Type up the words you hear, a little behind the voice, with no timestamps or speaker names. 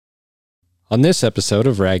On this episode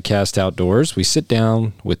of Radcast Outdoors, we sit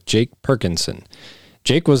down with Jake Perkinson.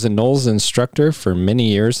 Jake was a NOLS instructor for many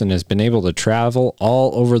years and has been able to travel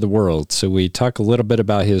all over the world. So we talk a little bit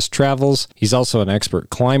about his travels. He's also an expert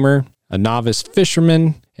climber, a novice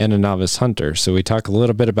fisherman, and a novice hunter. So we talk a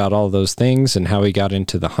little bit about all those things and how he got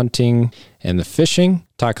into the hunting and the fishing.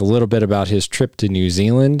 Talk a little bit about his trip to New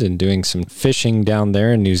Zealand and doing some fishing down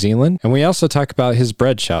there in New Zealand. And we also talk about his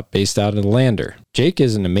bread shop based out of Lander. Jake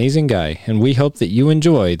is an amazing guy, and we hope that you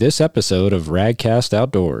enjoy this episode of Radcast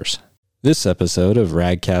Outdoors. This episode of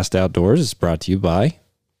Radcast Outdoors is brought to you by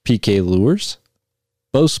PK Lures,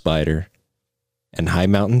 Bow Spider, and High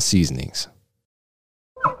Mountain Seasonings.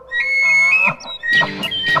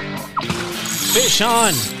 Fish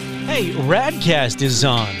on! Hey, Radcast is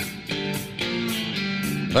on!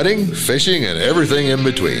 Hunting, fishing, and everything in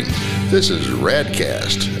between. This is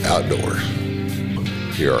Radcast Outdoor.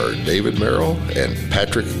 Here are David Merrill and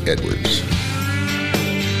Patrick Edwards.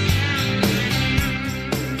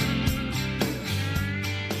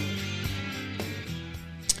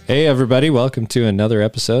 Hey everybody, welcome to another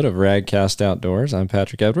episode of Radcast Outdoors. I'm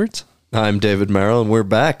Patrick Edwards. I'm David Merrill, and we're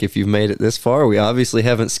back. If you've made it this far, we obviously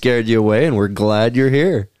haven't scared you away, and we're glad you're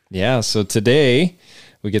here. Yeah, so today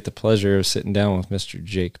we get the pleasure of sitting down with Mr.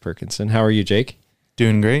 Jake Perkinson. How are you, Jake?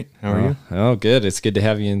 Doing great. How are you? Oh, good. It's good to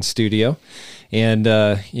have you in studio. And,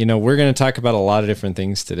 we're going to talk about a lot of different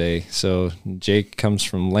things today. So Jake comes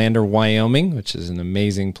from Lander, Wyoming, which is an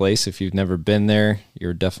amazing place. If you've never been there,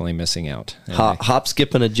 you're definitely missing out. Hop,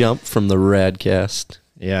 skip, and a jump from the Radcast.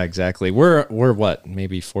 Yeah, exactly. We're what,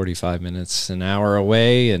 maybe 45 minutes, an hour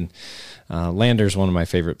away, and Lander's one of my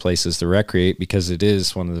favorite places to recreate because it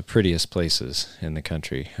is one of the prettiest places in the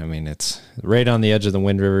country. I mean, it's right on the edge of the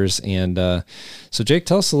Wind Rivers. And so, Jake,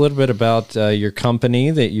 tell us a little bit about your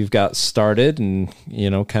company that you've got started and,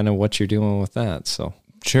 kind of what you're doing with that. So,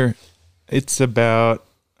 Sure. It's about,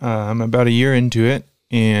 I'm about a year into it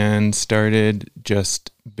and started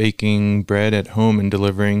just baking bread at home and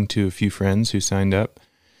delivering to a few friends who signed up.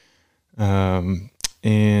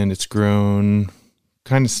 And it's grown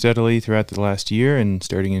kind of steadily throughout the last year, and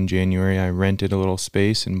starting in January, I rented a little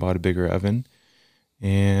space and bought a bigger oven.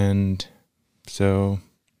 And so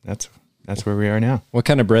that's where we are now. What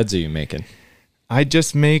kind of breads are you making? I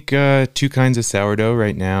just make two kinds of sourdough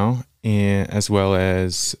right now, as well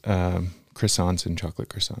as croissants and chocolate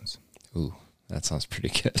croissants. Ooh, that sounds pretty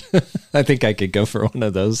good. I think I could go for one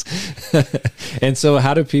of those. And so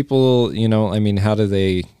how do people, how do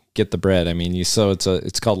they get the bread? I mean,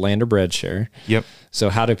 it's called Lander Bread Share. Yep. So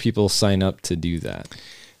how do people sign up to do that?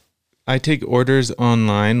 I take orders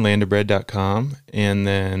online, landerbread.com, and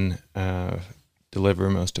then deliver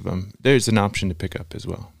most of them. There's an option to pick up as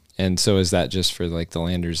well. And so is that just for like the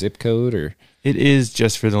Lander zip code, or? It is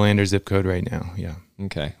just for the Lander zip code right now. Yeah.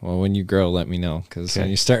 Okay. Well, when you grow, let me know, because when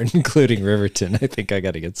you start including Riverton, I think I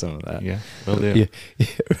got to get some of that. Yeah, will do.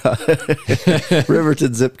 Yeah.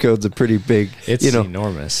 Riverton zip code's a pretty big. It's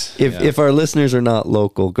enormous. If our listeners are not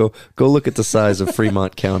local, go look at the size of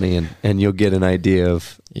Fremont County, and you'll get an idea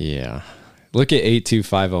of. Yeah. Look at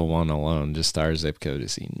 82501 alone. Just our zip code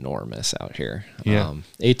is enormous out here. Yeah.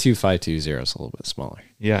 82520 is a little bit smaller.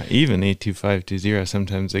 Yeah, even 82520.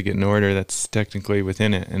 Sometimes I get an order that's technically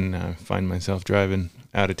within it, and find myself driving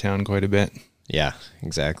out of town quite a bit. Yeah,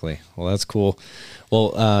 exactly. Well, that's cool.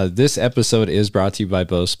 Well, this episode is brought to you by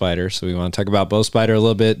Bow Spider, so we want to talk about Bow Spider a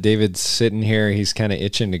little bit. David's sitting here. He's kind of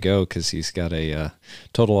itching to go because he's got a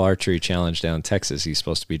total archery challenge down in Texas he's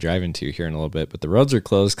supposed to be driving to here in a little bit, but the roads are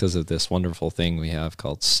closed because of this wonderful thing we have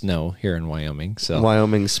called snow here in Wyoming. So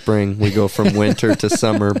Wyoming spring. We go from winter to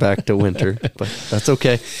summer back to winter, but that's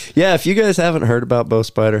okay. Yeah, if you guys haven't heard about Bow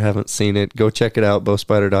Spider, haven't seen it, go check it out,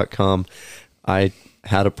 bowspider.com. I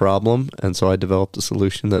had a problem, and so I developed a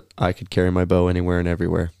solution that I could carry my bow anywhere and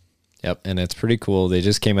everywhere. Yep, and it's pretty cool. They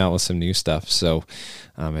just came out with some new stuff. So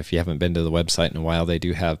if you haven't been to the website in a while, they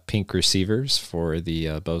do have pink receivers for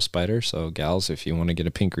the Bow Spider. So gals, if you want to get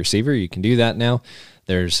a pink receiver, you can do that now.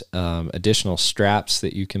 There's additional straps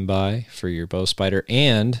that you can buy for your Bow Spider,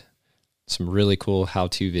 and some really cool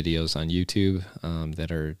how-to videos on YouTube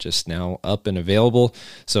that are just now up and available.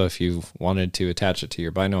 So if you wanted to attach it to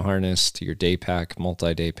your bino harness, to your day pack,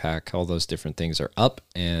 multi-day pack, all those different things are up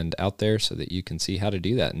and out there so that you can see how to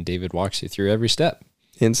do that. And David walks you through every step.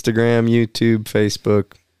 Instagram, YouTube,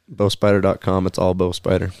 Facebook, bowspider.com. It's all Bow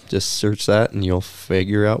Spider. Just search that and you'll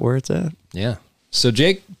figure out where it's at. Yeah. So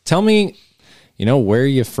Jake, tell me, where are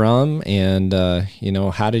you from, and,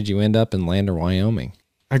 how did you end up in Lander, Wyoming?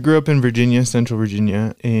 I grew up in Virginia, Central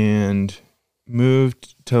Virginia, and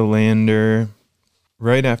moved to Lander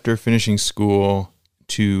right after finishing school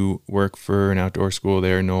to work for an outdoor school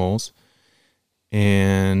there, NOLS.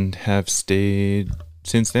 and have stayed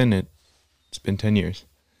since then. It's been 10 years.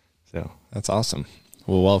 So that's awesome.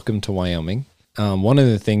 Well, welcome to Wyoming. One of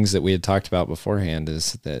the things that we had talked about beforehand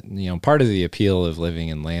is that, part of the appeal of living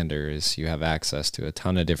in Lander is you have access to a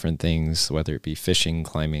ton of different things, whether it be fishing,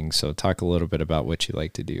 climbing. So talk a little bit about what you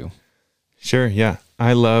like to do. Sure. Yeah.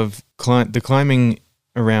 I love the climbing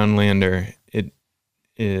around Lander. It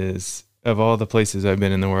is, of all the places I've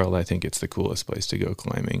been in the world, I think it's the coolest place to go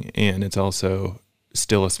climbing. And it's also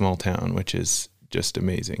still a small town, which is just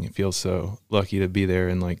amazing. It feels so lucky to be there,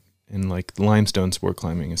 and in limestone sport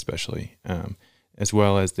climbing, especially, as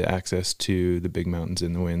well as the access to the big mountains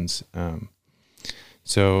in the winds.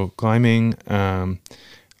 So climbing,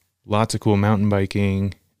 lots of cool mountain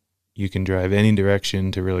biking. You can drive any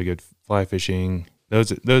direction to really good fly fishing.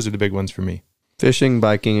 Those are the big ones for me. Fishing,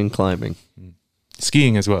 biking, and climbing.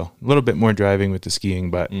 Skiing as well. A little bit more driving with the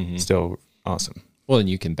skiing, but still awesome. Well, and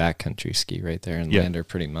you can backcountry ski right there in Lander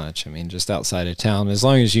pretty much. I mean, just outside of town, as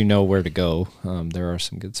long as you know where to go, there are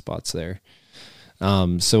some good spots there.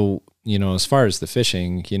 So, as far as the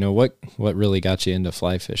fishing, what really got you into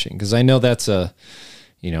fly fishing? Because I know that's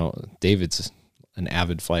David's an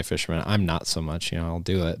avid fly fisherman. I'm not so much, I'll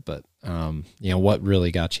do it. But, what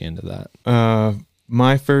really got you into that?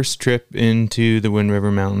 My first trip into the Wind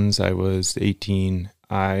River Mountains, I was 18.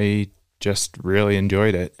 I just really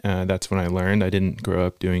enjoyed it. That's when I learned. I didn't grow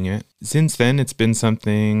up doing it. Since then, it's been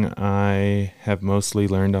something I have mostly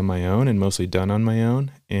learned on my own and mostly done on my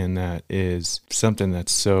own. And that is something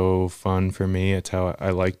that's so fun for me. It's how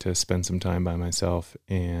I like to spend some time by myself.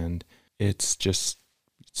 And it's just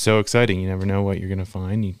so exciting. You never know what you're going to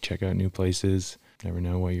find. You check out new places. Never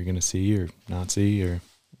know what you're going to see or not see. Or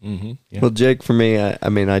yeah. Well, Jake, for me,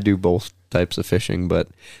 I do both types of fishing, but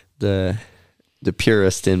the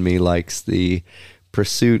purist in me likes the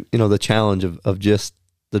pursuit, the challenge of just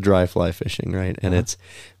the dry fly fishing, right? And it's,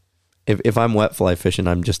 if I'm wet fly fishing,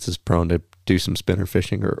 I'm just as prone to do some spinner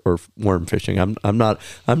fishing or worm fishing. I'm not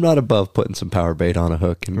above putting some power bait on a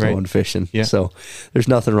hook and going fishing. Yeah. So there's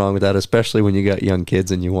nothing wrong with that, especially when you got young kids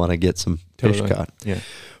and you want to get some fish caught. Yeah.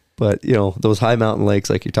 But those high mountain lakes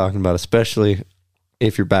like you're talking about, especially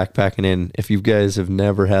if you're backpacking in, if you guys have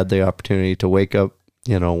never had the opportunity to wake up,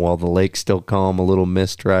 while the lake's still calm, a little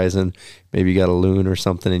mist rising, maybe you got a loon or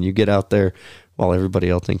something, and you get out there while everybody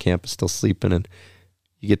else in camp is still sleeping, and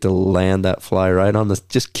you get to land that fly right on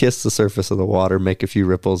just kiss the surface of the water, make a few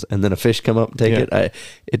ripples, and then a fish come up and take it.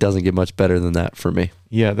 It doesn't get much better than that for me.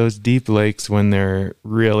 Yeah, those deep lakes, when they're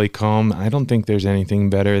really calm, I don't think there's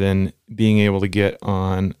anything better than being able to get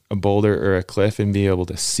on a boulder or a cliff and be able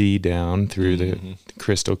to see down through the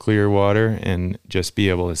crystal clear water and just be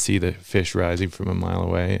able to see the fish rising from a mile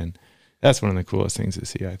away. And that's one of the coolest things to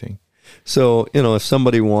see, I think. So, if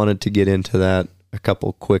somebody wanted to get into that, a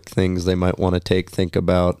couple quick things they might want to think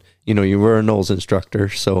about. You were a NOLS instructor,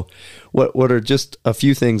 so what are just a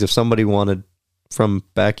few things if somebody wanted from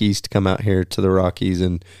back east to come out here to the Rockies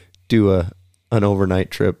and do an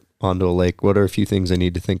overnight trip onto a lake? What are a few things they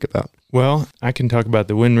need to think about? Well, I can talk about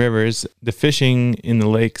the Wind Rivers. The fishing in the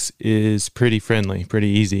lakes is pretty friendly, pretty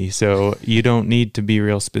easy. So you don't need to be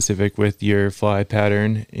real specific with your fly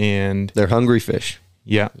pattern. And they're hungry fish.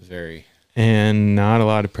 Yeah. Very. And not a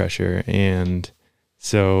lot of pressure. And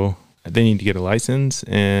so they need to get a license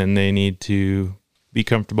and they need to be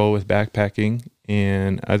comfortable with backpacking.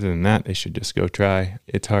 And other than that, they should just go try.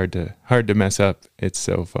 It's hard to mess up. It's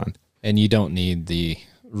so fun. And you don't need the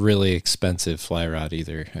really expensive fly rod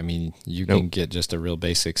either. I mean, you can get just a real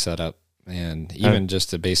basic setup and even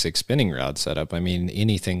just a basic spinning rod setup. I mean,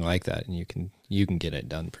 anything like that, and you can get it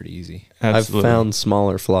done pretty easy. Absolutely. I've found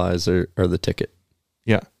smaller flies are the ticket.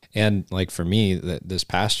 Yeah. And like for me, this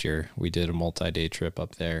past year, we did a multi-day trip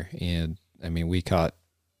up there, and I mean, we caught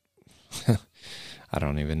I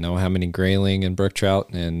don't even know how many grayling and brook trout,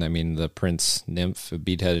 and I mean the Prince nymph, a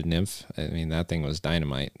bead-headed nymph. I mean, that thing was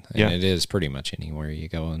dynamite. And it is pretty much anywhere you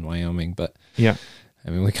go in Wyoming, but yeah, I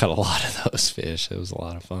mean, we caught a lot of those fish. It was a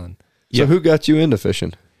lot of fun. So who got you into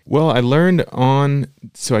fishing? Well, I learned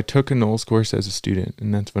so I took a NOLS course as a student,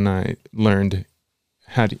 and that's when I learned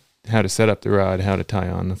how to set up the rod, how to tie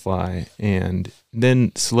on the fly, and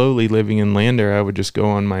then slowly living in Lander, I would just go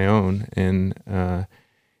on my own, and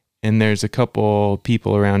there's a couple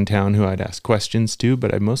people around town who I'd ask questions to,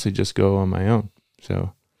 but I mostly just go on my own.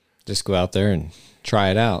 So just go out there and try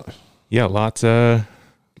it out. Yeah, lots of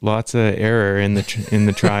error in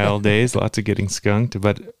the trial days, lots of getting skunked,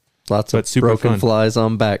 but super broken fun. Flies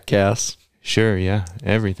on back casts. Sure, yeah,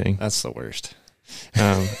 everything. That's the worst.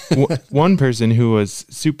 One person who was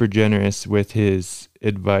super generous with his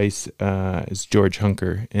advice is George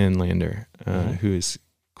Hunker in Lander, who is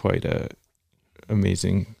quite a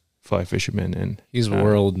amazing fly fisherman, and He's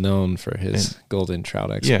world known for his golden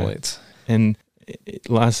trout exploits. Yeah. And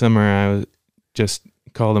last summer I just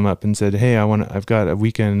called him up and said, "Hey, I've got a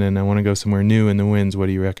weekend and I want to go somewhere new in the winds. What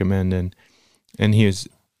do you recommend?" And he was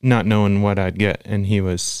not knowing what I'd get, and he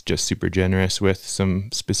was just super generous with some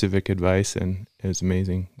specific advice, and it was an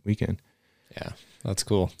amazing weekend. Yeah, that's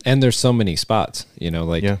cool. And there's so many spots,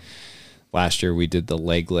 last year we did the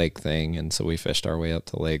Leg Lake thing, and so we fished our way up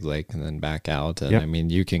to Leg Lake and then back out. And I mean,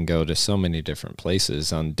 you can go to so many different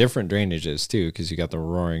places on different drainages too, because you got the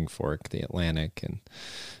Roaring Fork, the Atlantic,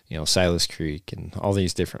 and Silas Creek, and all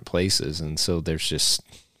these different places. And so there's just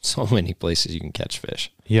so many places you can catch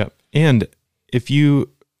fish. Yep. And if you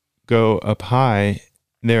go up high,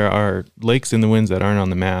 there are lakes in the winds that aren't on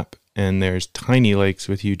the map, and there's tiny lakes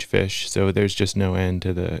with huge fish. So there's just no end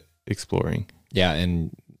to the exploring. Yeah.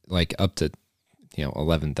 And like up to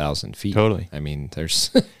 11,000 feet. Totally. I mean,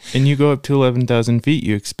 there's and you go up to 11,000 feet,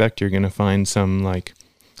 you expect you're going to find some like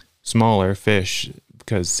smaller fish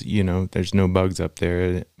because there's no bugs up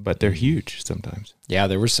there, but they're huge sometimes. Yeah,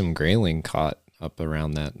 there was some grayling caught up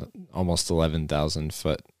around that almost 11,000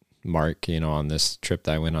 foot mark, on this trip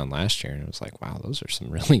that I went on last year, and it was like, wow, those are some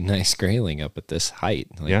really nice grayling up at this height.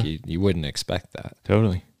 Like you wouldn't expect that.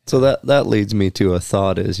 Totally. So that leads me to a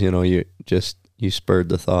thought is, you spurred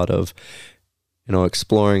the thought of,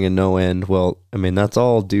 exploring in no end. Well, I mean, that's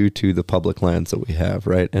all due to the public lands that we have,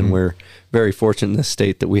 right? And we're very fortunate in this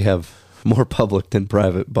state that we have more public than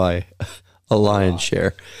private by a lion's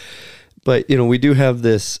share. But, we do have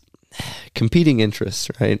this competing interests,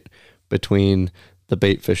 right? Between the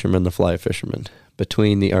bait fishermen, the fly fishermen,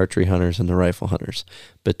 between the archery hunters and the rifle hunters,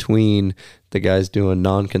 between the guys doing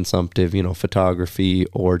non-consumptive, photography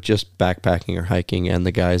or just backpacking or hiking, and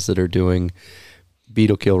the guys that are doing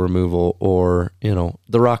beetle kill removal or,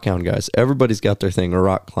 the rockhound guys. Everybody's got their thing, or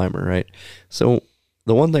rock climber, right? So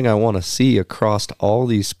the one thing I want to see across all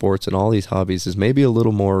these sports and all these hobbies is maybe a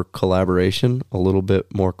little more collaboration, a little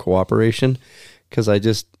bit more cooperation, because I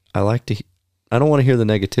don't want to hear the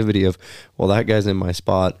negativity of, well, that guy's in my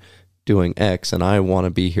spot doing X and I want to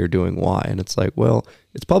be here doing Y. And it's like, well,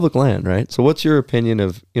 it's public land, right? So what's your opinion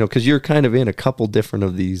of, because you're kind of in a couple different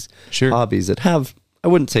of these hobbies that have, I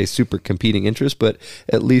wouldn't say super competing interests, but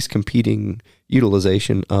at least competing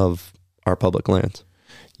utilization of our public lands.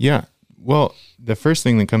 Yeah. Well, the first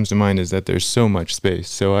thing that comes to mind is that there's so much space.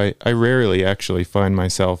 So I rarely actually find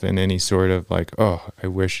myself in any sort of like, oh, I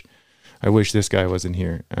wish this guy wasn't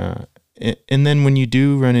here. And then when you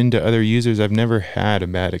do run into other users, I've never had a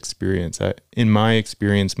bad experience. In my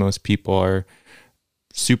experience, most people are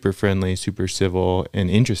super friendly, super civil, and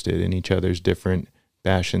interested in each other's different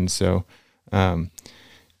passions. So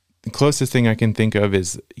the closest thing I can think of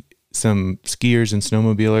is some skiers and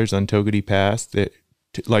snowmobilers on Togety Pass that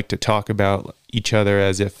like to talk about each other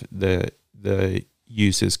as if the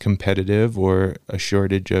use is competitive or a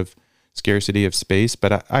shortage of scarcity of space.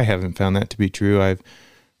 But I haven't found that to be true. I've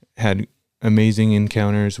had amazing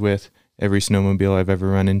encounters with every snowmobile I've ever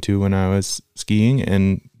run into when I was skiing,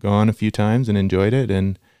 and gone a few times and enjoyed it.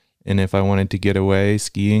 And if I wanted to get away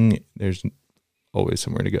skiing, there's always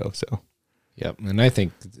somewhere to go. So, yep. And I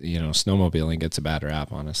think, snowmobiling gets a bad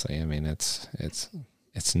rap, honestly. I mean,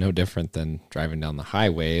 it's no different than driving down the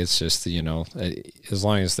highway. It's just, as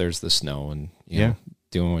long as there's the snow and,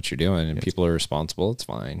 doing what you're doing and people are responsible, it's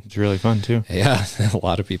fine. It's really fun too. Yeah. A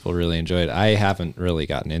lot of people really enjoy it. I haven't really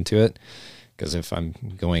gotten into it because if I'm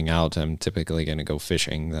going out, I'm typically going to go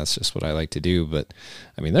fishing. That's just what I like to do. But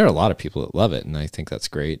I mean, there are a lot of people that love it, and I think that's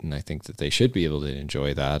great. And I think that they should be able to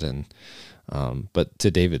enjoy that. And, but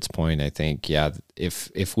to David's point, I think,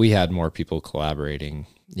 if we had more people collaborating,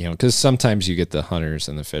 because sometimes you get the hunters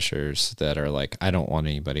and the fishers that are like, I don't want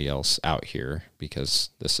anybody else out here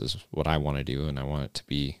because this is what I want to do and I want it to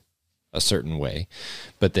be a certain way.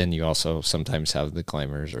 But then you also sometimes have the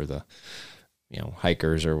climbers or the,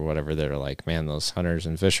 hikers or whatever that are like, man, those hunters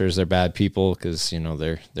and fishers, they're bad people because,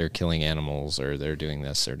 they're killing animals or they're doing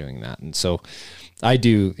this, they're doing that. And so I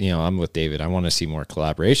do, I'm with David. I want to see more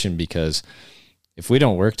collaboration, because if we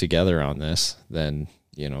don't work together on this, then,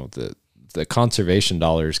 the conservation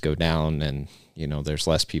dollars go down and, there's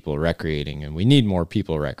less people recreating, and we need more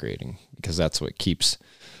people recreating because that's what keeps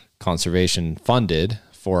conservation funded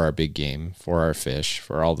for our big game, for our fish,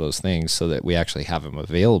 for all those things, so that we actually have them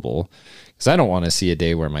available. Because I don't want to see a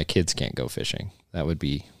day where my kids can't go fishing. That would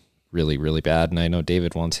be really, really bad. And I know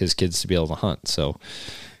David wants his kids to be able to hunt. So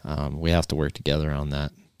we have to work together on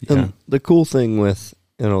that. Yeah. The cool thing with,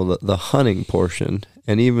 the hunting portion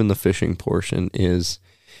and even the fishing portion is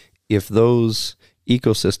if those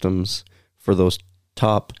ecosystems for those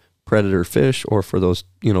top predator fish or for those,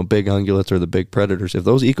 big ungulates or the big predators, if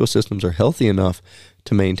those ecosystems are healthy enough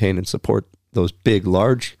to maintain and support those big,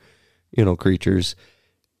 large, creatures,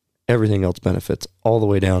 everything else benefits all the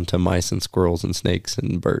way down to mice and squirrels and snakes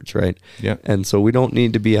and birds, right? Yeah. And so we don't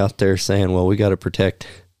need to be out there saying, well, we got to protect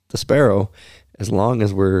the sparrow, as long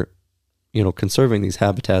as we're, conserving these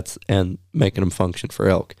habitats and making them function for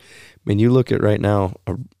elk. I mean, you look at right now,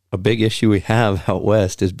 a big issue we have out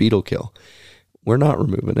west is beetle kill. We're not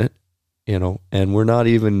removing it, and we're not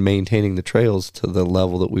even maintaining the trails to the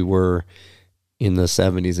level that we were in the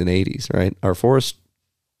 70s and 80s, right? Our Forest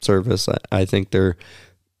Service, I think they're,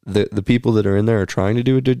 the people that are in there are trying to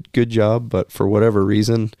do a good job, but for whatever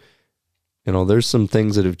reason, there's some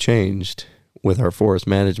things that have changed with our forest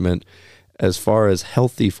management. As far as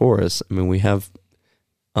healthy forests, I mean, we have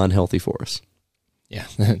unhealthy forests. Yeah,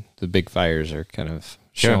 the big fires are kind of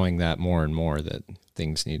showing that more and more, that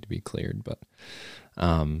things need to be cleared. But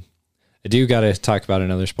I do got to talk about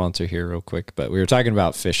another sponsor here real quick, but we were talking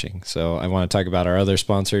about fishing. So I want to talk about our other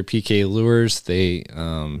sponsor, PK Lures. They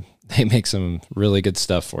make some really good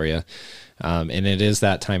stuff for you. And it is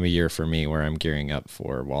that time of year for me where I'm gearing up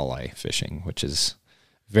for walleye fishing, which is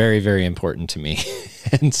very, very important to me.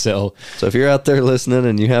 And so if you're out there listening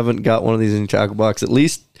and you haven't got one of these in your tackle box, at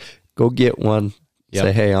least go get one. Yep.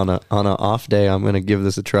 Say, hey, on an off day, I'm going to give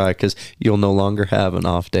this a try, because you'll no longer have an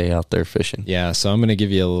off day out there fishing. Yeah, so I'm going to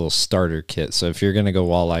give you a little starter kit. So if you're going to go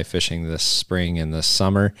walleye fishing this spring and this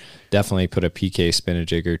summer, definitely put a PK spinach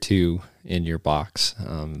jig or two in your box.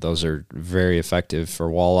 Those are very effective for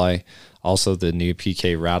walleye. Also the new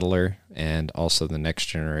PK Rattler, and also the next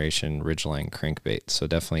generation Ridgeline crankbait. So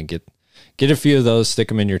definitely get a few of those, stick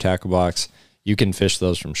them in your tackle box. You can fish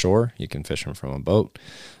those from shore. You can fish them from a boat.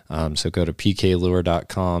 So go to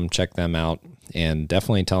pklure.com, check them out, and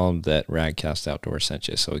definitely tell them that Radcast Outdoors sent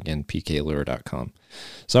you. So again, pklure.com.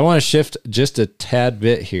 So I want to shift just a tad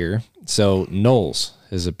bit here. So NOLS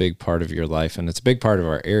is a big part of your life, and it's a big part of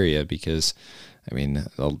our area, because I mean,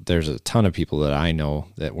 there's a ton of people that I know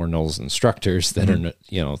that were NOLS instructors that are,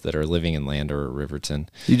 that are living in Lander or Riverton.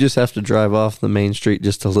 You just have to drive off the main street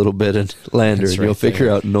just a little bit in Lander, and you'll figure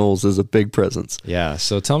out NOLS is a big presence. Yeah.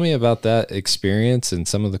 So tell me about that experience and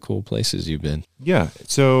some of the cool places you've been. Yeah.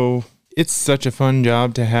 So it's such a fun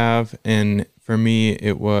job to have. And for me,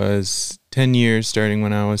 it was 10 years starting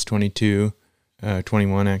when I was 21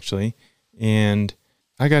 actually. And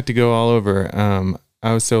I got to go all over.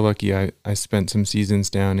 I was so lucky. I spent some seasons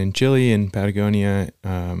down in Chile and Patagonia,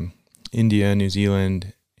 India, New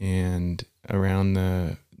Zealand, and around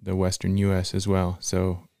the Western U.S. as well.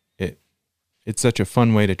 So it's such a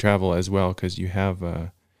fun way to travel as well, because you have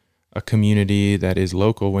a community that is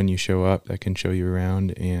local when you show up, that can show you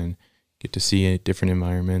around and get to see different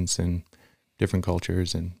environments and different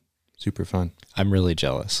cultures, and super fun. I'm really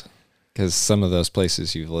jealous, because some of those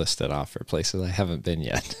places you've listed off are places I haven't been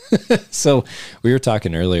yet. So we were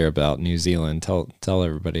talking earlier about New Zealand. Tell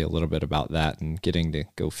everybody a little bit about that and getting to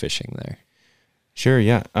go fishing there. Sure,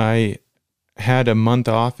 yeah. I had a month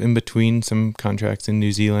off in between some contracts in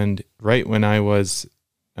New Zealand right when I was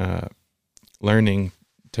learning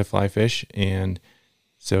to fly fish. And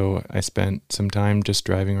so I spent some time just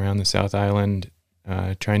driving around the South Island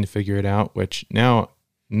trying to figure it out, which now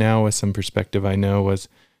with some perspective I know was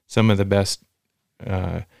some of the best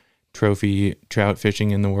trophy trout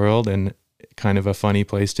fishing in the world, and kind of a funny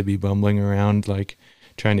place to be bumbling around, like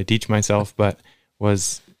trying to teach myself, but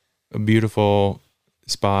was a beautiful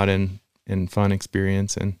spot and fun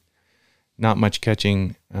experience, and not much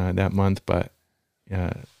catching that month, but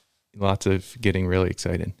lots of getting really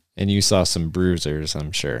excited. And you saw some bruisers,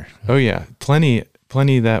 I'm sure. Oh yeah, plenty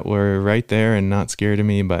that were right there and not scared of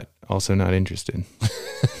me, but also not interested.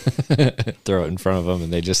 Throw it in front of them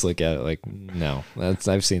and they just look at it like, no,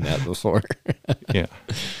 I've seen that before. Yeah.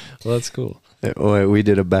 Well, that's cool. We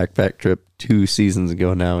did a backpack trip 2 seasons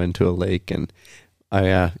ago now into a lake, and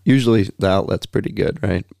I usually the outlet's pretty good,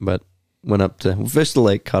 right? But fished the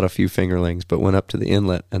lake, caught a few fingerlings, but went up to the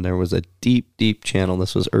inlet, and there was a deep, deep channel.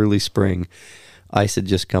 This was early spring. Ice had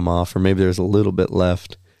just come off, or maybe there was a little bit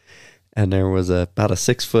left, and there was about a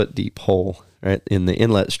 6 foot deep hole. Right in the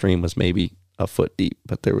inlet stream was maybe a foot deep,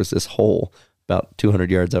 but there was this hole about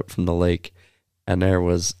 200 yards up from the lake, and there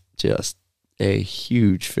was just a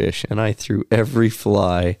huge fish, and I threw every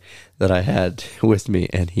fly that I had with me,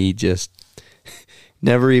 and he just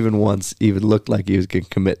never even once even looked like he was going to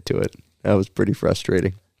commit to it. That was pretty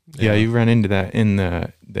frustrating. Yeah, you run into that in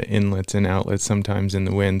the inlets and outlets sometimes in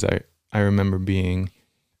the winds. I remember being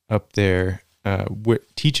up there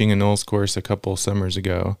teaching a NOLS course a couple summers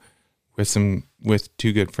ago with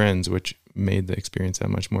 2 good friends, which made the experience that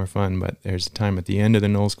much more fun. But there's a time at the end of the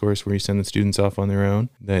NOLS course where you send the students off on their own.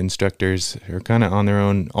 The instructors are kind of on their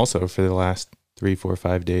own also for the last 3, 4,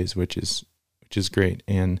 5 days, which is great.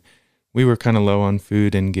 And we were kind of low on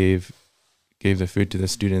food and gave the food to the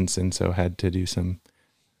students, and so had to do some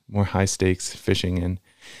more high stakes fishing. And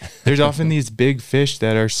there's often these big fish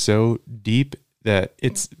that are so deep that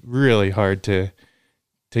it's really hard to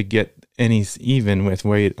get any even with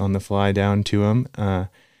weight on the fly down to them.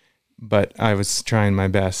 But I was trying my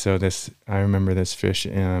best. So I remember this fish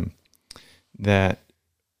that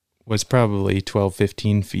was probably 12,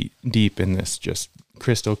 15 feet deep in this just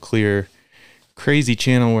crystal clear, crazy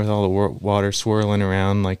channel with all the water swirling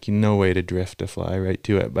around, like no way to drift a fly right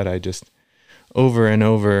to it. But I just over and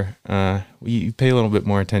over, you pay a little bit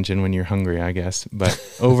more attention when you're hungry, I guess, but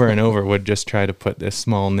over and over would just try to put this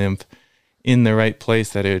small nymph in the right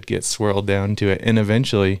place that it would get swirled down to it, and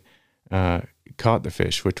eventually caught the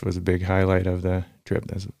fish, which was a big highlight of the trip.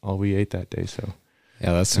 That's all we ate that day. So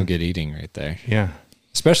yeah, that's some good eating right there. Yeah.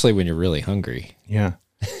 Especially when you're really hungry. Yeah.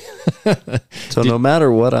 So no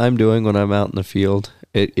matter what I'm doing when I'm out in the field,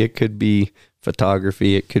 it could be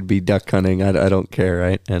photography, it could be duck hunting. I don't care,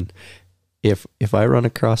 right? And if I run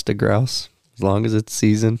across a grouse, as long as it's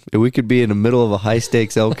season, we could be in the middle of a high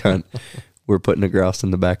stakes elk hunt. We're putting a grouse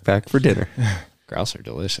in the backpack for dinner. Grouse are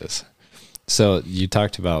delicious. So you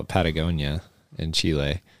talked about Patagonia in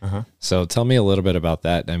Chile. Uh-huh. So tell me a little bit about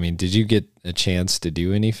that. I mean, did you get a chance to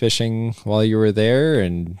do any fishing while you were there?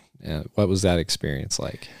 And what was that experience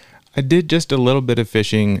like? I did just a little bit of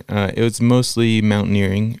fishing. It was mostly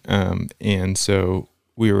mountaineering. And so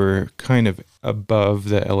we were kind of above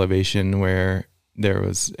the elevation where there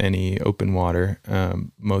was any open water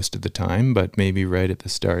most of the time, but maybe right at the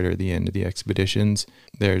start or the end of the expeditions,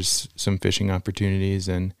 there's some fishing opportunities,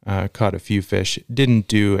 and caught a few fish. Didn't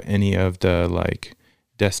do any of the like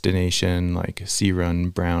destination, like sea run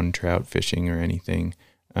brown trout fishing or anything,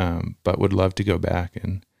 but would love to go back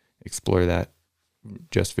and explore that.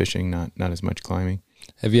 Just fishing, not as much climbing.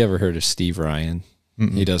 Have you ever heard of Steve Ryan?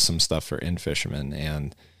 Mm-mm. He does some stuff for In Fisherman,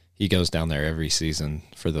 and he goes down there every season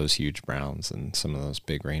for those huge browns and some of those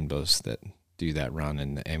big rainbows that do that run.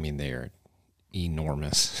 And I mean, they are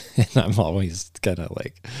enormous. And I'm always kind of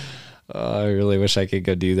like, oh, I really wish I could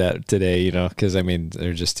go do that today, because I mean,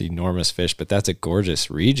 they're just enormous fish, but that's a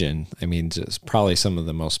gorgeous region. I mean, just probably some of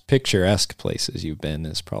the most picturesque places you've been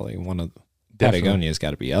is probably one of Patagonia's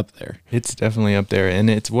got to be up there. It's definitely up there.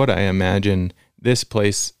 And it's what I imagine this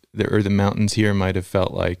place or the mountains here might have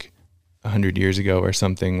felt like 100 years ago or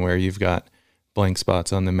something, where you've got blank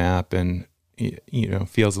spots on the map and,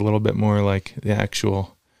 feels a little bit more like the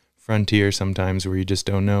actual frontier sometimes, where you just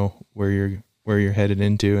don't know where you're headed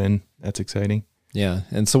into. And that's exciting. Yeah.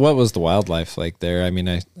 And so what was the wildlife like there? I mean,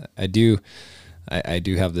 I do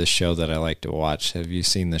have this show that I like to watch. Have you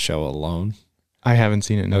seen the show Alone? I haven't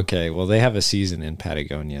seen it. No. Okay. Well, they have a season in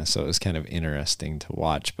Patagonia, so it was kind of interesting to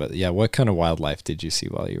watch. But yeah, what kind of wildlife did you see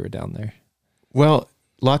while you were down there? Well,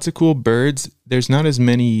 lots of cool birds. There's not as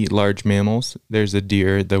many large mammals. There's a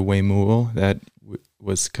deer, the Huemul, that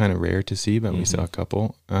was kind of rare to see, but we saw a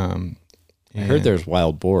couple. I heard there's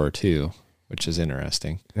wild boar too, which is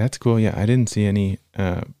interesting. That's cool. Yeah, I didn't see any.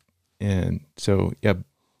 And so, yeah,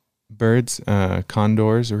 birds,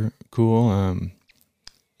 condors are cool,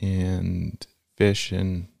 and fish,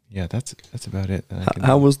 and yeah, that's about it.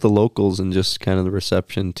 How was the locals and just kind of the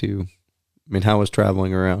reception to? I mean, how was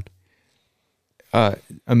traveling around?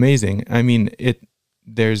 Amazing. I mean,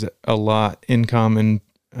 there's a lot in common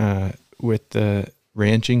with the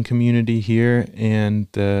ranching community here and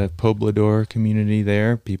the poblador community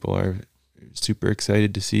there. People are super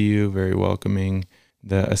excited to see you, very welcoming.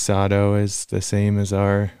 The asado is the same as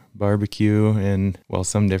our barbecue, and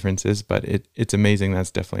some differences, but it's amazing.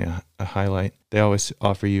 That's definitely a highlight. They always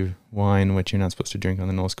offer you wine, which you're not supposed to drink on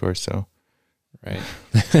the NOLS course. So, right.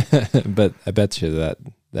 But I bet you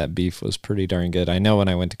that beef was pretty darn good. I know when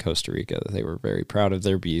I went to Costa Rica, they were very proud of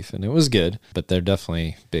their beef, and it was good, but they're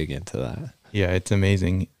definitely big into that. Yeah, it's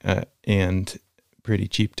amazing, and pretty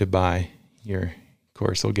cheap to buy. Your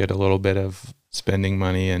course will get a little bit of spending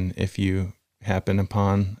money, and if you happen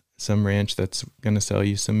upon some ranch that's going to sell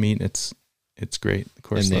you some meat, it's great. Of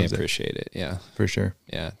course, and they appreciate it. Yeah, for sure.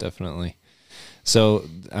 Yeah, definitely. So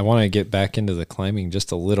I want to get back into the climbing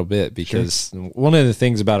just a little bit, because one of the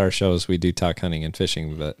things about our show is we do talk hunting and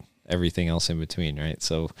fishing, but everything else in between, right?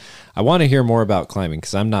 So I want to hear more about climbing,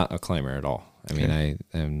 because I'm not a climber at all. I mean, I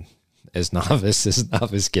am as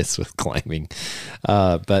novice gets with climbing.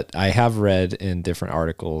 But I have read in different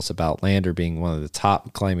articles about Lander being one of the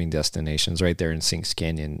top climbing destinations right there in Sinks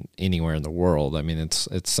Canyon anywhere in the world. I mean, it's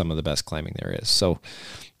some of the best climbing there is. So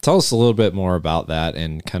tell us a little bit more about that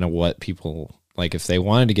and kind of what people, like if they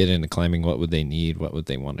wanted to get into climbing, what would they need? What would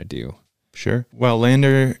they want to do? Sure. Well,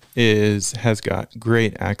 Lander has got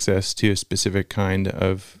great access to a specific kind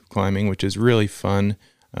of climbing, which is really fun.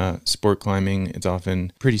 Sport climbing, it's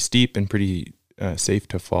often pretty steep and pretty safe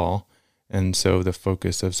to fall. And so the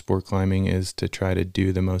focus of sport climbing is to try to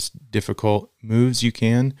do the most difficult moves you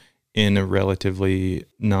can in a relatively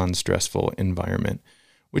non-stressful environment,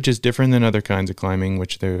 which is different than other kinds of climbing,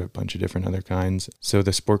 which there are a bunch of different other kinds. So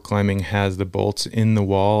the sport climbing has the bolts in the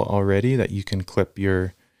wall already that you can clip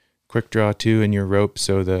your quick draw to and your rope.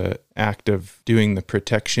 So the act of doing the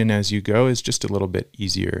protection as you go is just a little bit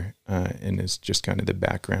easier and is just kind of the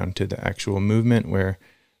background to the actual movement, where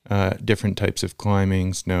different types of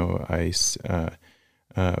climbing, snow, ice,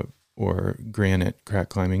 or granite crack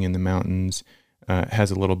climbing in the mountains has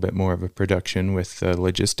a little bit more of a production with the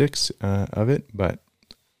logistics of it, but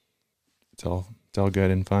it's all good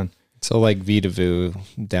and fun. So like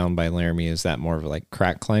Vitavu down by Laramie, is that more of like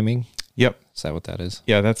crack climbing? Yep. Is that what that is?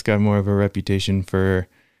 Yeah, that's got more of a reputation for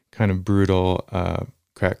kind of brutal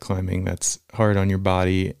crack climbing that's hard on your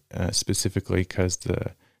body, specifically because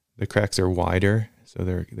the cracks are wider, so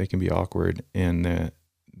they can be awkward, and the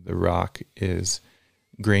rock is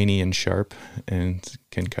grainy and sharp and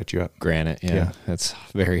can cut you up. Granite, yeah. That's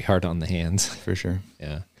very hard on the hands. For sure.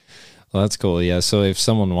 Yeah. Well, that's cool. Yeah. So if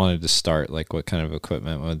someone wanted to start, like what kind of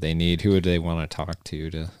equipment would they need? Who would they want to talk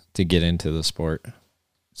to get into the sport?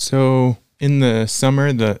 So in the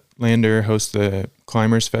summer, the Lander hosts the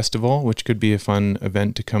Climbers Festival, which could be a fun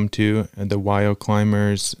event to come to. The YO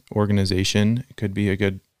Climbers organization could be a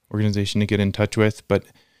good organization to get in touch with. But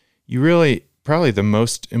you really, probably the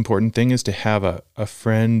most important thing is to have a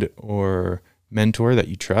friend or mentor that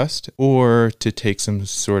you trust, or to take some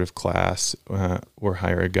sort of class or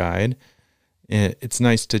hire a guide. It's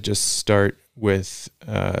nice to just start with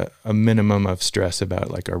a minimum of stress about,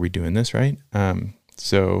 like, are we doing this right?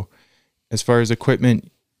 So as far as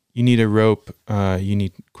equipment, you need a rope, you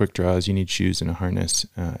need quick draws, you need shoes and a harness.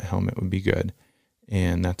 A helmet would be good.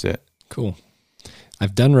 And that's it. Cool.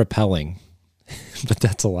 I've done rappelling, but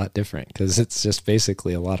that's a lot different because it's just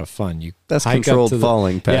basically a lot of fun. That's controlled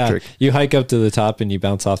falling, Patrick. Yeah, you hike up to the top and you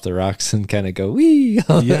bounce off the rocks and kind of go wee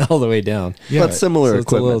all the way down. Yeah, but similar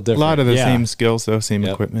equipment. A lot of the same skills, though, same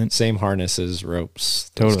equipment. Same harnesses, ropes,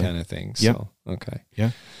 those kind of things. Yep. So, okay.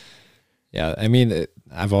 Yeah. Yeah, I mean,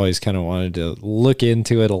 I've always kind of wanted to look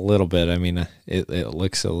into it a little bit. I mean, it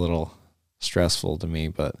looks a little stressful to me,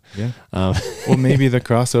 but yeah. Well, maybe the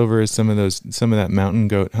crossover is some of that mountain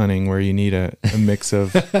goat hunting where you need a mix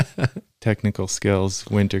of technical skills,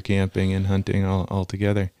 winter camping and hunting all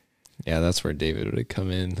together. Yeah, that's where David would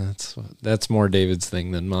come in. That's more David's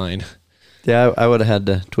thing than mine. Yeah, I would have had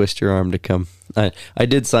to twist your arm to come. I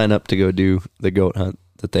did sign up to go do the goat hunt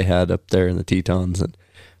that they had up there in the Tetons, and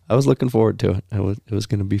I was looking forward to it. It was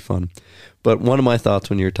going to be fun. But one of my thoughts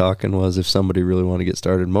when you were talking was, if somebody really wanted to get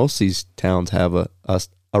started, most of these towns have a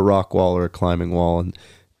rock wall or a climbing wall,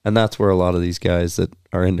 and that's where a lot of these guys that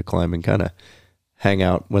are into climbing kind of hang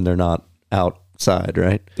out when they're not outside,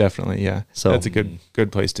 right? Definitely, yeah. So that's a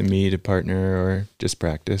good place to meet a partner or just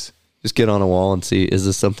practice. Just get on a wall and see, is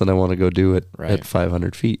this something I want to go do at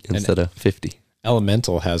 500 feet instead of 50?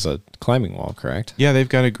 Elemental has a climbing wall, correct? Yeah, they've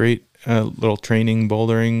got a great little training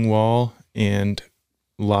bouldering wall and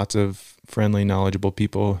lots of friendly, knowledgeable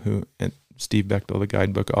people and Steve Bechtel, the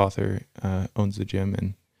guidebook author, owns the gym,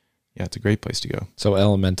 and yeah, it's a great place to go. So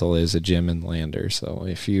Elemental is a gym in Lander. So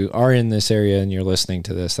if you are in this area and you're listening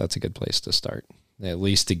to this, that's a good place to start, at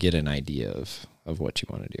least to get an idea of what you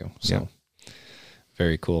want to do. So. Yeah.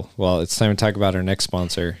 Very cool. Well, it's time to talk about our next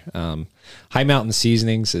sponsor. High Mountain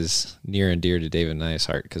Seasonings is near and dear to David and I's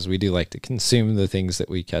heart because we do like to consume the things that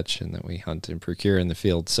we catch and that we hunt and procure in the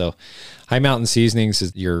field. So High Mountain Seasonings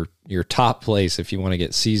is your top place if you want to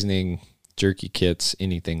get seasoning, jerky kits,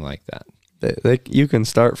 anything like that. You can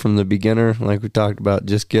start from the beginner, like we talked about.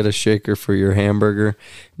 Just get a shaker for your hamburger.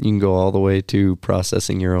 You can go all the way to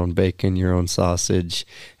processing your own bacon, your own sausage,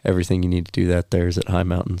 everything you need to do that there is at High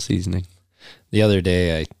Mountain Seasoning. The other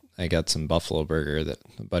day, I got some buffalo burger that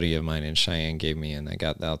a buddy of mine in Cheyenne gave me, and I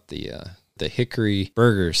got out the hickory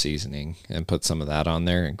burger seasoning and put some of that on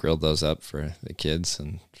there and grilled those up for the kids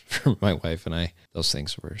and for my wife and I. Those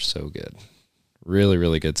things were so good. Really,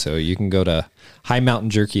 really good. So you can go to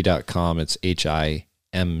highmountainjerky.com. It's HIMTN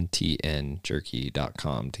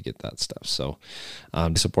jerky.com to get that stuff. So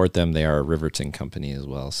to support them, they are a Riverton company as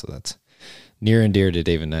well. So that's near and dear to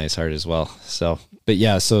David and I's heart as well. So, but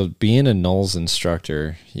yeah, so being a NOLS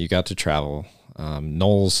instructor, you got to travel.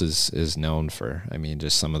 NOLS is known for, I mean,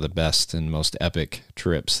 just some of the best and most epic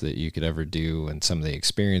trips that you could ever do and some of the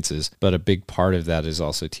experiences. But a big part of that is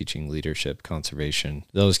also teaching leadership, conservation,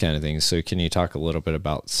 those kind of things. So can you talk a little bit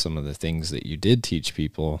about some of the things that you did teach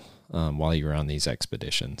people while you were on these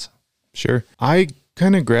expeditions? Sure. I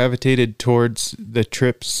kind of gravitated towards the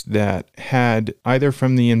trips that had either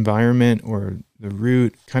from the environment or the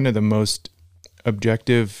route kind of the most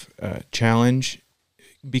objective challenge,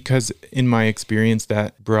 because in my experience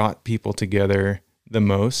that brought people together the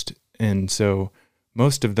most. And so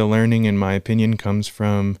most of the learning, in my opinion, comes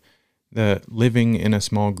from the living in a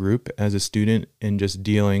small group as a student and just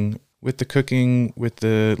dealing with the cooking, with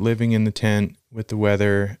the living in the tent, with the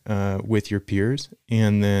weather, with your peers.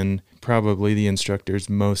 And then probably the instructor's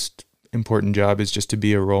most important job is just to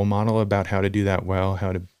be a role model about how to do that well,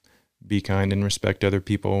 how to be kind and respect other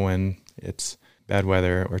people when it's bad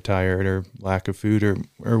weather or tired or lack of food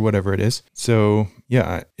or whatever it is. So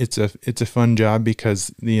yeah, it's a fun job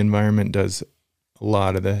because the environment does a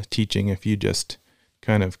lot of the teaching if you just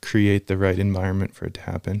kind of create the right environment for it to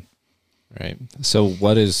happen. Right. So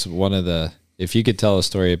what is if you could tell a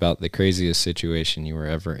story about the craziest situation you were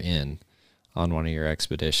ever in on one of your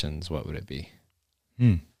expeditions, what would it be?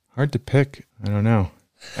 Hard to pick. I don't know.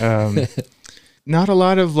 Not a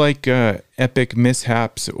lot of like epic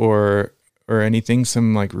mishaps or anything,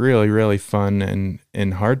 some like really, really fun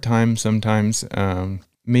and hard times sometimes.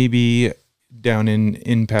 Maybe down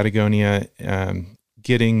in Patagonia,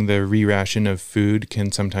 getting the re-ration of food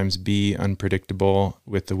can sometimes be unpredictable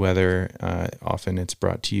with the weather. Often it's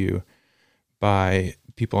brought to you by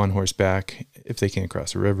people on horseback. If they can't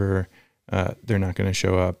cross a river, they're not going to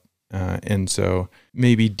show up. And so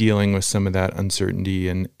maybe dealing with some of that uncertainty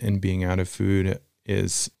and being out of food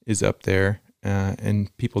is up there.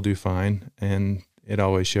 And people do fine, and it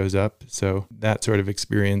always shows up. So that sort of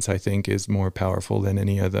experience, I think, is more powerful than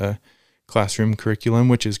any of the classroom curriculum,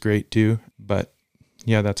 which is great too. But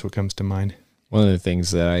yeah, that's what comes to mind. One of the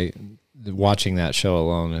things that watching that show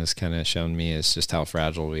alone has kind of shown me is just how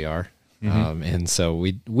fragile we are. Mm-hmm. And so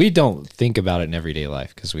we don't think about it in everyday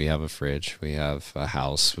life because we have a fridge, we have a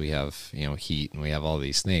house, we have, heat, and we have all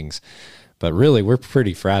these things. But really, we're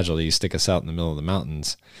pretty fragile. You stick us out in the middle of the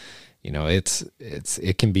mountains,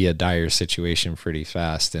 it can be a dire situation pretty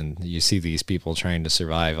fast. And you see these people trying to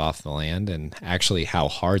survive off the land and actually how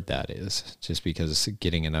hard that is, just because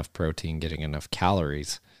getting enough protein, getting enough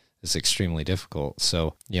calories is extremely difficult.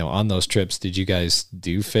 So, on those trips, did you guys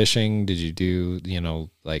do fishing? Did you do,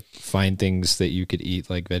 like find things that you could eat,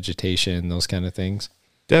 like vegetation, those kind of things?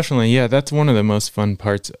 Definitely. Yeah. That's one of the most fun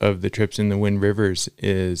parts of the trips in the Wind Rivers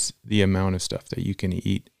is the amount of stuff that you can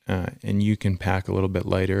eat. And you can pack a little bit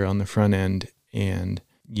lighter on the front end, and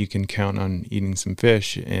you can count on eating some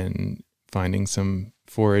fish and finding some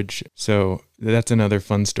forage. So that's another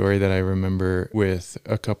fun story that I remember with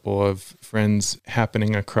a couple of friends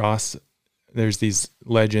happening across. There's these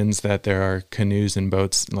legends that there are canoes and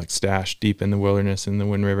boats like stashed deep in the wilderness in the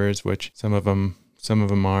Wind Rivers, which some of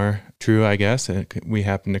them are true, I guess. We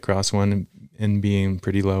happened to cross one, and being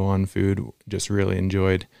pretty low on food, just really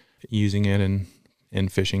enjoyed using it and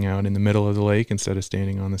fishing out in the middle of the lake instead of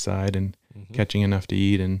standing on the side and catching enough to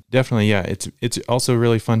eat. And definitely, yeah, it's also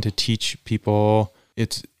really fun to teach people.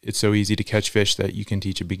 It's so easy to catch fish that you can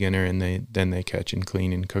teach a beginner, and they catch and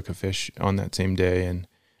clean and cook a fish on that same day, and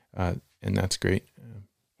that's great.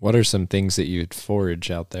 What are some things that you'd forage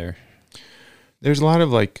out there? There's a lot of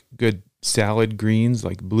like good salad greens,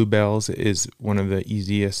 like bluebells is one of the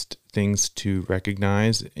easiest things to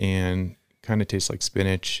recognize and kind of tastes like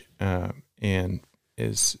spinach, and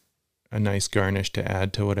is a nice garnish to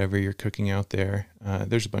add to whatever you're cooking out there.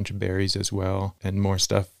 There's a bunch of berries as well, and more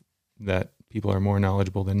stuff that people are more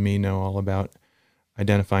knowledgeable than me know all about.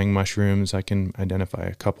 Identifying mushrooms, I can identify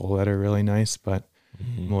a couple that are really nice, but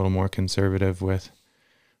I'm a little more conservative with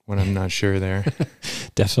when I'm not sure there.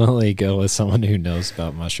 Definitely go with someone who knows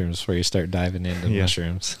about mushrooms before you start diving into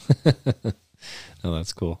mushrooms. Oh,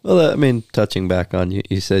 that's cool. Well, touching back on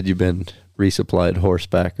you said you've been resupplied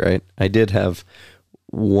horseback, right? I did have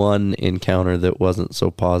one encounter that wasn't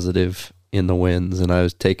so positive in the winds, and I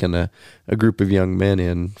was taking a group of young men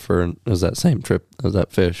in it was that same trip as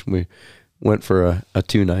that fish. We went for a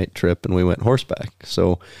 2-night trip, and we went horseback.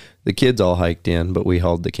 So the kids all hiked in, but we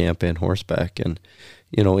hauled the camp in horseback. And,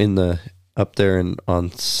 up there and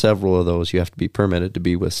on several of those, you have to be permitted to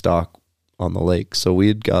be with stock on the lake. So we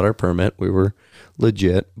had got our permit. We were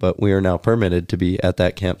legit, but we are now permitted to be at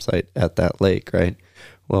that campsite at that lake, right?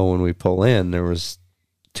 Well, when we pull in, there was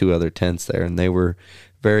 2 other tents there, and they were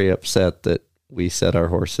very upset that we set our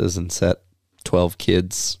horses and set 12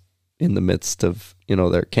 kids in the midst of,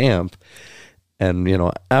 their camp. And,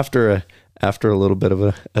 after a little bit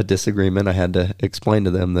of a disagreement, I had to explain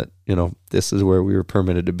to them that, this is where we were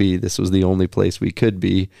permitted to be. This was the only place we could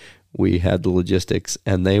be. We had the logistics,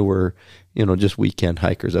 and they were, just weekend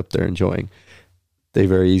hikers up there enjoying. They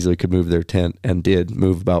very easily could move their tent, and did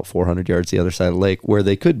move about 400 yards the other side of the lake where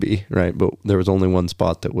they could be, right? But there was only one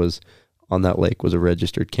spot that was on that lake, was a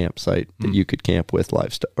registered campsite that you could camp with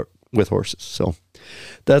livestock, or with horses. So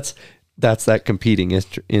that's that competing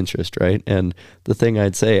interest, right? And the thing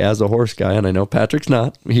I'd say as a horse guy, and I know Patrick's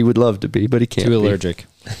not, he would love to be, but he can't Too allergic.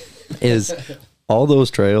 is all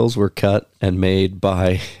those trails were cut and made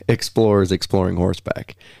by explorers exploring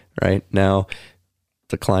horseback, right? Now,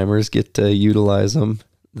 the climbers get to utilize them.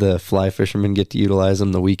 The fly fishermen get to utilize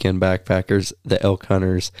them. The weekend backpackers, the elk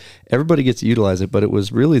hunters, everybody gets to utilize it, but it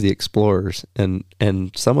was really the explorers. And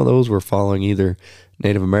some of those were following either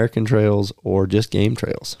Native American trails or just game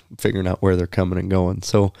trails, figuring out where they're coming and going.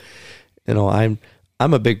 So, I'm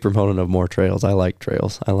a big proponent of more trails. I like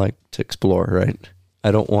trails. I like to explore, right?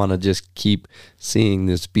 I don't want to just keep seeing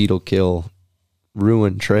this beetle kill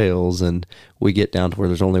ruin trails, and we get down to where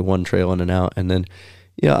there's only one trail in and out. And then,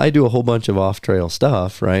 I do a whole bunch of off-trail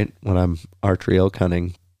stuff, right, when I'm archery elk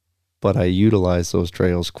hunting, but I utilize those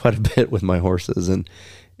trails quite a bit with my horses, and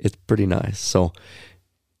it's pretty nice. So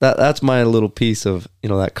that's my little piece of,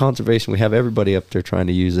 that conservation. We have everybody up there trying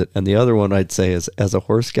to use it. And the other one I'd say is, as a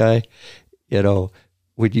horse guy,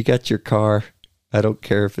 when you got your car, I don't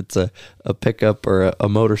care if it's a pickup or a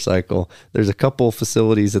motorcycle, there's a couple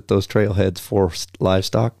facilities at those trailheads for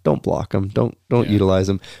livestock. Don't block them. Don't utilize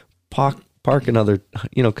them. Park another,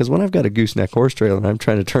 because when I've got a gooseneck horse trail and I'm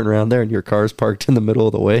trying to turn around there and your car's parked in the middle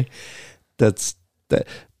of the way, that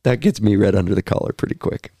gets me red under the collar pretty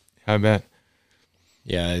quick. I bet.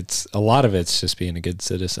 Yeah, it's a lot of it's just being a good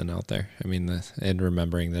citizen out there. I mean, and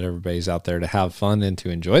remembering that everybody's out there to have fun and to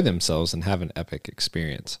enjoy themselves and have an epic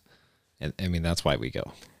experience. And I mean, that's why we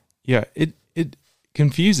go. Yeah, it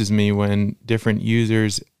confuses me when different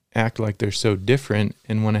users act like they're so different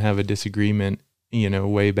and want to have a disagreement,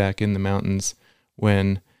 way back in the mountains,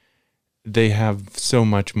 when they have so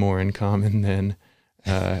much more in common than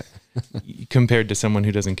compared to someone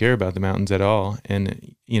who doesn't care about the mountains at all.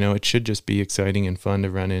 And, it should just be exciting and fun to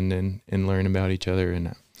run in and learn about each other.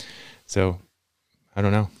 And so, I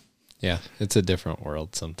don't know. Yeah, it's a different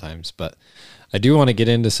world sometimes. But I do want to get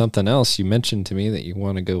into something else. You mentioned to me that you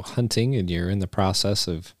want to go hunting, and you're in the process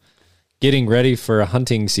of getting ready for a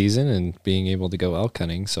hunting season and being able to go elk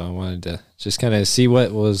hunting. So I wanted to just kind of see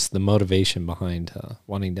what was the motivation behind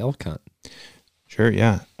wanting to elk hunt. Sure.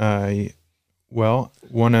 Yeah. I want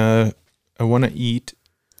to eat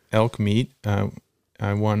elk meat.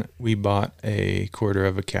 We bought a quarter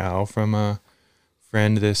of a cow from a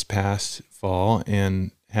friend this past fall,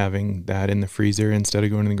 and having that in the freezer instead of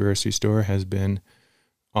going to the grocery store has been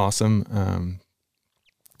awesome.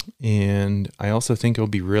 And I also think it'll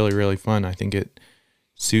be really, really fun. I think it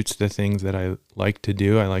suits the things that I like to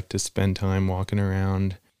do. I like to spend time walking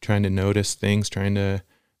around, trying to notice things, trying to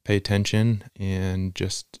pay attention, and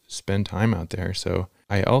just spend time out there. So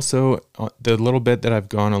I also, the little bit that I've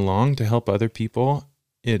gone along to help other people,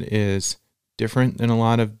 it is different than a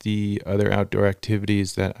lot of the other outdoor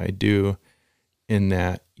activities that I do, in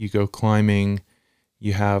that you go climbing,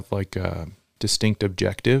 you have like a distinct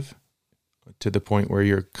objective to the point where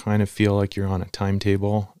you kind of feel like you're on a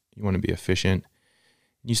timetable. You want to be efficient.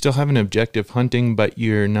 You still have an objective hunting, but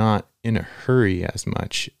you're not in a hurry as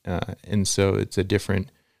much. And so it's a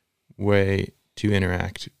different way to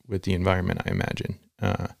interact with the environment, I imagine.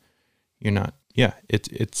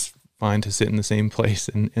 It's fine to sit in the same place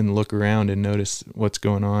and look around and notice what's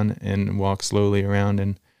going on and walk slowly around.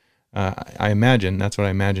 And I imagine that's what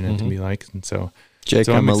I imagine it to be like. And so, Jake,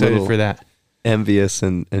 I'm excited for that. Envious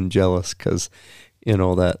and jealous, because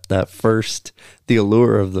that first, the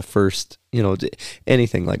allure of the first,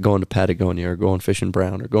 anything like going to Patagonia or going fishing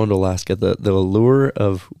brown or going to Alaska, the allure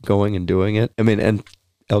of going and doing it. I mean, and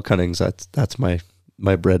elk hunting's that's my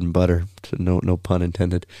bread and butter, no pun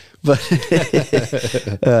intended, but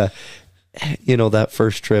that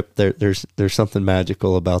first trip, there's something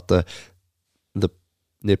magical about the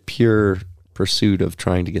pure pursuit of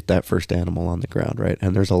trying to get that first animal on the ground, right?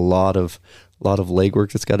 And there's a lot of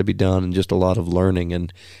legwork that's got to be done, and just a lot of learning.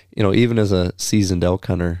 And even as a seasoned elk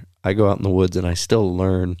hunter, I go out in the woods and I still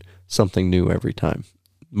learn something new every time.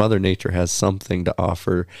 Mother Nature has something to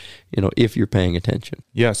offer, if you're paying attention.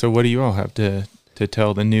 Yeah. So what do you all have to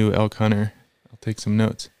tell the new elk hunter? I'll take some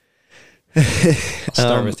notes. I'll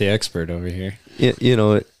start with the expert over here.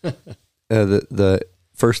 The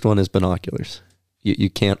first one is binoculars.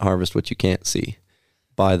 You can't harvest what you can't see.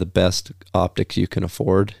 Buy the best optics you can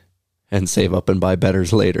afford and save up and buy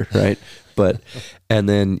betters later, right? And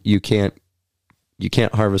then you can't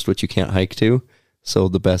harvest what you can't hike to. So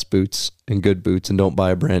the best boots and good boots, and don't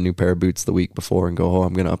buy a brand new pair of boots the week before and go, oh,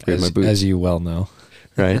 I'm going to upgrade my boots. As you well know.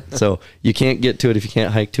 Right? So you can't get to it if you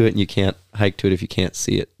can't hike to it, and you can't hike to it if you can't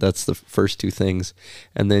see it. That's the first two things.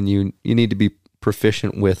 And then you need to be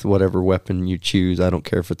proficient with whatever weapon you choose. I don't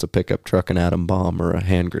care if it's a pickup truck, an atom bomb, or a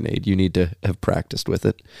hand grenade. You need to have practiced with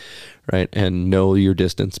it, right? And know your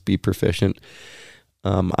distance, be proficient.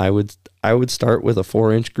 I would start with a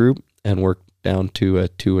 4-inch group and work down to a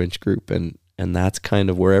 2-inch group, and that's kind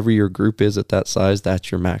of wherever your group is at that size,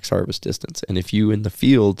 that's your max harvest distance. And if you in the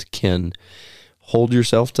field can hold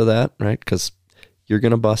yourself to that, right? Because you're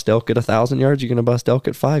going to bust elk at 1,000 yards, you're going to bust elk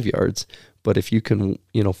at 5 yards. But if you can,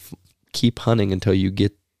 keep hunting until you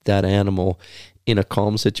get that animal in a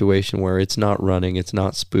calm situation where it's not running, it's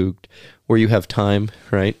not spooked, where you have time,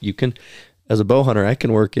 right? You can, as a bow hunter, I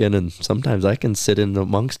can work in, and sometimes I can sit in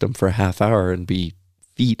amongst them for a half hour and be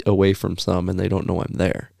feet away from some, and they don't know I'm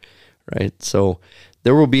there. Right. So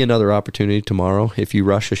there will be another opportunity tomorrow. If you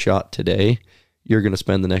rush a shot today, you're going to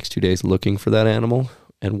spend the next 2 days looking for that animal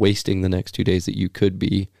and wasting the next 2 days that you could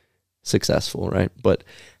be successful. Right. But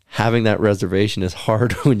having that reservation is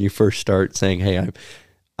hard when you first start saying, hey,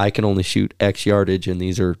 I can only shoot X yardage and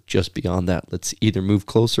these are just beyond that. Let's either move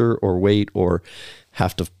closer or wait or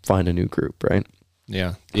have to find a new group. Right.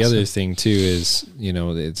 Yeah. The other thing too is,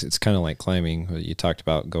 it's kind of like climbing. You talked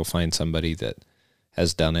about go find somebody that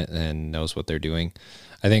has done it and knows what they're doing.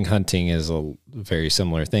 I think hunting is a very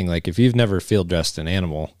similar thing. Like if you've never field dressed an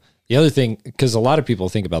animal, the other thing, because a lot of people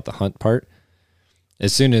think about the hunt part,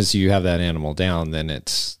 as soon as you have that animal down, then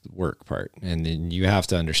it's work part. And then you have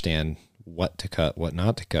to understand what to cut, what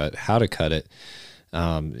not to cut, how to cut it.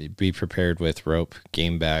 Be prepared with rope,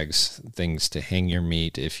 game bags, things to hang your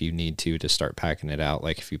meat if you need to start packing it out.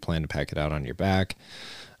 Like if you plan to pack it out on your back.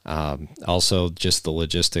 Also just the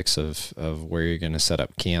logistics of where you're going to set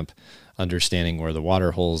up camp, understanding where the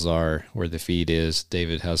water holes are, where the feed is.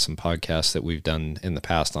 David has some podcasts that we've done in the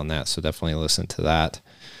past on that, so definitely listen to that.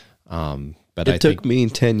 But it took me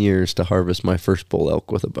 10 years to harvest my first bull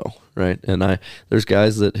elk with a bow, right? And there's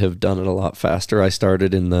guys that have done it a lot faster. I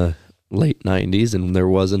started in the late 90s, and there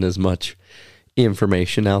wasn't as much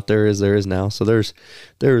information out there as there is now. So there's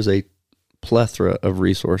a plethora of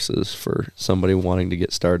resources for somebody wanting to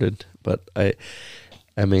get started. But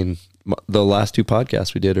I mean, the last two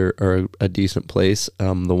podcasts we did are a decent place.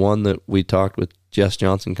 The one that we talked with Jess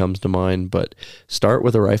Johnson comes to mind, but start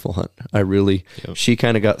with a rifle hunt. She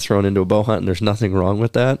kind of got thrown into a bow hunt, and there's nothing wrong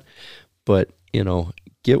with that. But,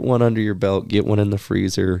 get one under your belt, get one in the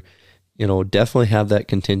freezer, definitely have that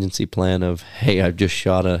contingency plan of, hey, I've just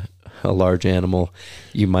shot a large animal.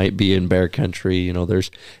 You might be in bear country,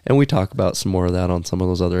 and we talk about some more of that on some of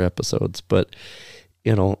those other episodes. But,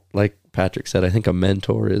 like Patrick said, I think a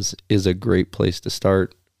mentor is a great place to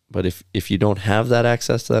start. But if you don't have that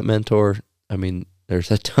access to that mentor, I mean,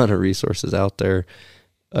 there's a ton of resources out there.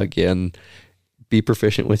 Again, be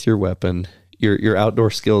proficient with your weapon. Your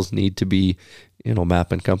outdoor skills need to be,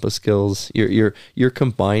 map and compass skills. You're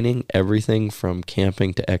combining everything from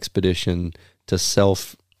camping to expedition to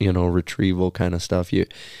self, retrieval kind of stuff.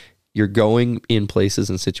 You're going in places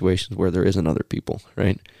and situations where there isn't other people,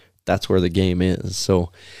 right? That's where the game is.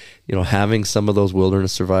 So, having some of those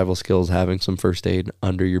wilderness survival skills, having some first aid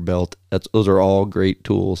under your belt, those are all great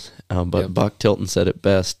tools. But yep. Buck Tilton said it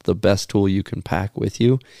best: the best tool you can pack with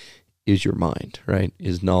you is your mind, right?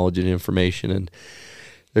 Is knowledge and information. And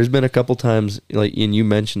there's been a couple times, like, and you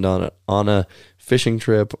mentioned on a fishing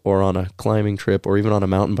trip or on a climbing trip or even on a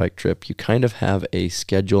mountain bike trip, you kind of have a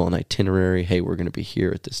schedule, an itinerary. Hey, we're going to be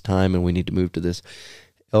here at this time and we need to move to this.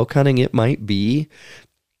 Elk hunting, it might be,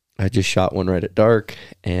 I just shot one right at dark,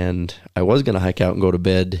 and I was going to hike out and go to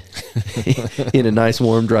bed in a nice,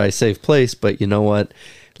 warm, dry, safe place. But you know what?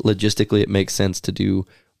 Logistically, it makes sense to do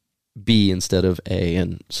B instead of A.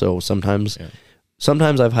 And so sometimes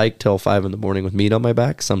I've hiked till 5 a.m. with meat on my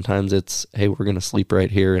back. Sometimes it's, hey, we're going to sleep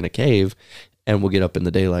right here in a cave, and we'll get up in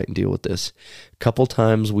the daylight and deal with this. A couple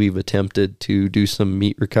times we've attempted to do some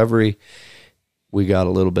meat recovery. We got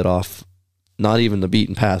a little bit off, not even the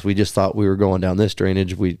beaten path. We just thought we were going down this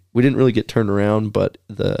drainage. We didn't really get turned around, but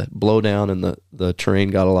the blowdown and the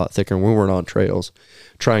terrain got a lot thicker, and we weren't on trails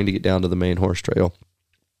trying to get down to the main horse trail.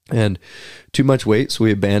 And too much weight, so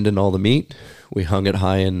we abandoned all the meat. We hung it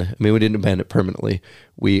high we didn't abandon it permanently.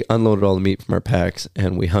 We unloaded all the meat from our packs,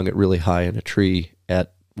 and we hung it really high in a tree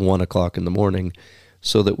at 1 o'clock in the morning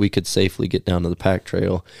so that we could safely get down to the pack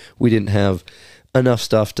trail. We didn't have enough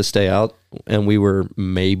stuff to stay out, and we were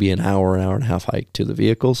maybe an hour and a half hike to the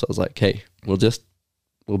vehicle. So I was like, hey,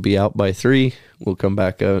 we'll be out by 3. We'll come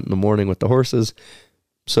back out in the morning with the horses.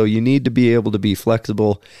 So you need to be able to be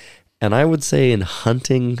flexible. And I would say in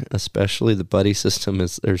hunting, especially, the buddy system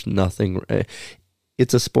there's nothing.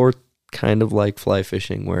 It's a sport kind of like fly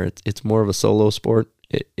fishing, where it's more of a solo sport.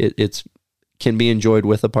 It's can be enjoyed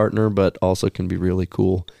with a partner, but also can be really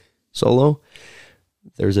cool solo.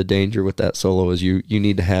 There's a danger with that solo is you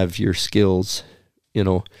need to have your skills,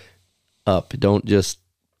 up. Don't just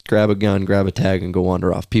grab a gun, grab a tag, and go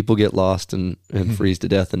wander off. People get lost and freeze to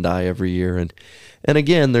death and die every year. And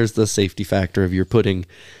again, there's the safety factor of you're putting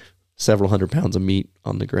several hundred pounds of meat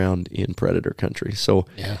on the ground in predator country. So,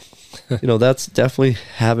 Yeah. that's definitely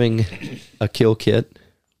having a kill kit,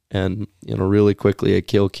 and, really quickly a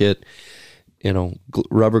kill kit,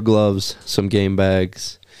 rubber gloves, some game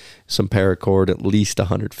bags, some paracord, at least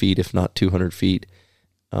 100 feet, if not 200 feet.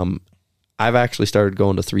 I've actually started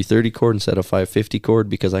going to 330 cord instead of 550 cord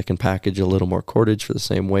because I can package a little more cordage for the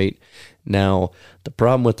same weight. Now, the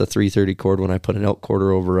problem with the 330 cord, when I put an elk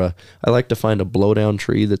quarter over I like to find a blowdown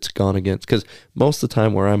tree that's gone against, because most of the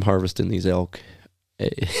time where I'm harvesting these elk,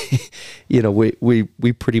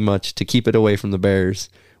 we pretty much, to keep it away from the bears,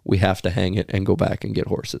 we have to hang it and go back and get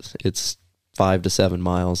horses. It's 5 to 7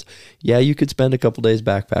 miles. Yeah, you could spend a couple days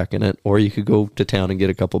backpacking it, or you could go to town and get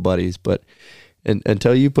a couple buddies, but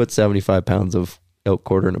until you put 75 pounds of elk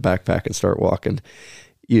quarter in a backpack and start walking,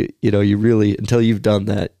 you really, until you've done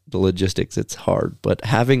that, the logistics, it's hard. But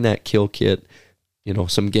having that kill kit,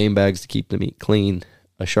 some game bags to keep the meat clean,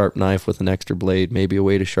 a sharp knife with an extra blade, maybe a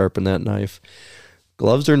way to sharpen that knife.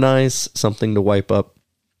 Gloves are nice, something to wipe up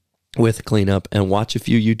with cleanup, and watch a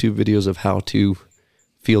few YouTube videos of how to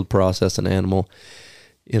field process an animal.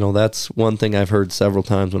 That's one thing I've heard several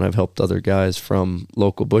times when I've helped other guys from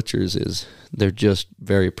local butchers, is they're just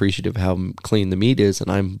very appreciative of how clean the meat is, and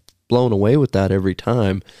I'm blown away with that every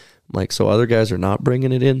time. Like, so other guys are not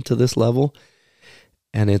bringing it into this level,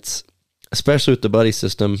 and it's, especially with the buddy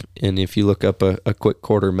system, and if you look up a quick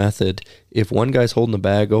quarter method, if one guy's holding the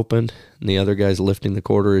bag open and the other guy's lifting the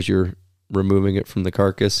quarter as you're removing it from the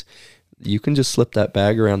carcass, you can just slip that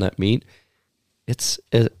bag around that meat. It's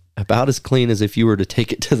about as clean as if you were to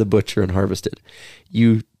take it to the butcher and harvest it.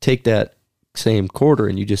 You take that same quarter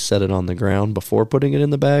and you just set it on the ground before putting it in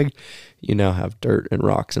the bag, you now have dirt and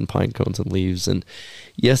rocks and pine cones and leaves. And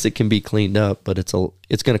yes, it can be cleaned up, but it's going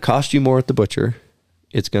to cost you more at the butcher.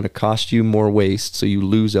 It's going to cost you more waste, so you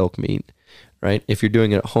lose elk meat, right? If you're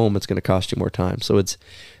doing it at home, it's going to cost you more time. So it's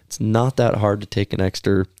not that hard to take an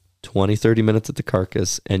extra 20, 30 minutes at the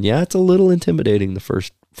carcass. And yeah, it's a little intimidating the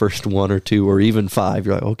first 1 or 2 or even 5.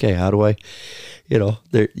 You're like, okay, how do I,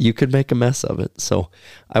 you could make a mess of it. So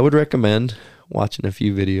I would recommend watching a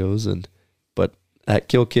few videos, but that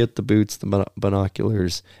kill kit, the boots, the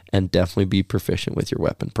binoculars, and definitely be proficient with your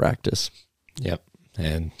weapon practice. Yep.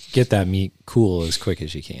 And get that meat cool as quick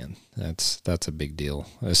as you can. That's a big deal,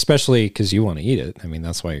 especially because you want to eat it. I mean,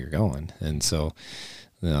 that's why you're going. And so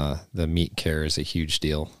the meat care is a huge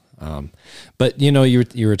deal. But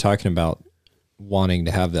you were talking about wanting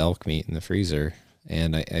to have the elk meat in the freezer,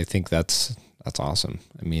 and I think that's awesome.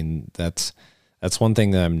 I mean, that's one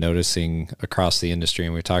thing that I'm noticing across the industry,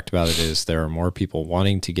 and we talked about it, is there are more people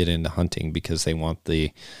wanting to get into hunting because they want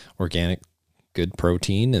the organic, good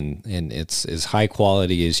protein, and it's as high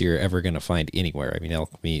quality as you're ever going to find anywhere. I mean,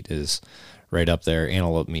 elk meat is right up there.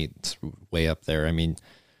 Antelope meat's way up there. I mean,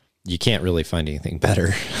 you can't really find anything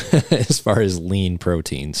better as far as lean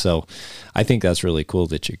protein. So I think that's really cool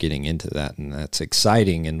that you're getting into that, and that's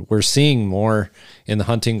exciting. And we're seeing more in the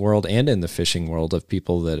hunting world and in the fishing world of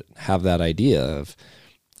people that have that idea of,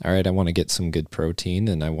 all right, I want to get some good protein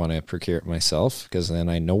and I want to procure it myself, because then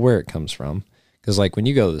I know where it comes from. Because like when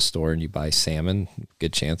you go to the store and you buy salmon,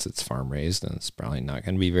 good chance it's farm raised, and it's probably not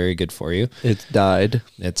going to be very good for you. It's dyed.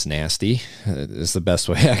 It's nasty. It's the best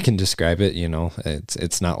way I can describe it.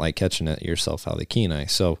 It's not like catching it yourself out of the Kenai.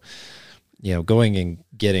 So, going and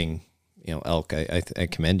getting, elk, I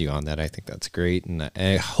commend you on that. I think that's great. And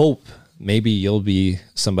I hope maybe you'll be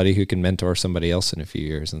somebody who can mentor somebody else in a few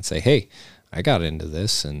years and say, hey, I got into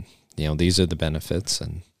this, and, these are the benefits,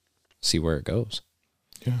 and see where it goes.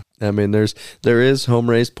 Yeah. I mean, there is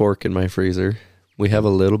home-raised pork in my freezer. We have a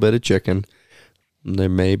little bit of chicken. There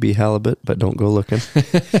may be halibut, but don't go looking.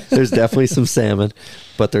 There's definitely some salmon,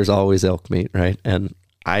 but there's always elk meat, right? And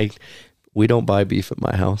we don't buy beef at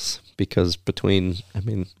my house because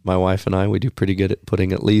my wife and I, we do pretty good at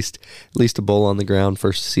putting at least a bull on the ground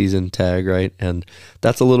first season tag, right? And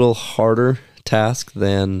that's a little harder task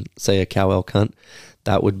than, say, a cow elk hunt.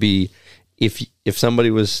 That would be, if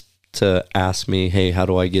somebody was to ask me, hey, how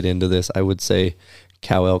do I get into this? I would say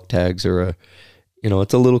cow elk tags are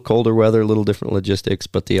it's a little colder weather, a little different logistics,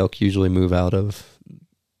 but the elk usually move out of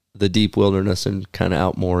the deep wilderness and kind of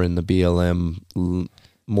out more in the BLM,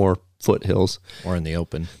 more foothills. Or in the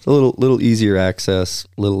open. It's a little easier access,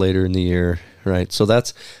 a little later in the year, right? So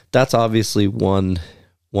that's obviously one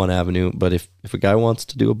avenue. But if a guy wants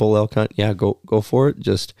to do a bull elk hunt, yeah, go for it.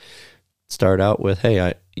 Just start out with,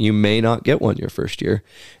 hey, you may not get one your first year,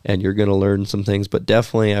 and you're going to learn some things. But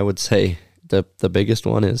definitely, I would say the biggest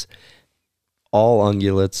one is all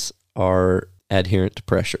ungulates are adherent to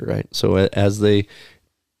pressure, right? So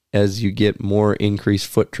as you get more increased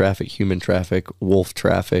foot traffic, human traffic, wolf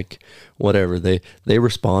traffic, whatever, they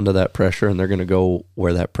respond to that pressure, and they're going to go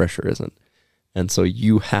where that pressure isn't. And so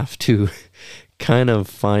you have to kind of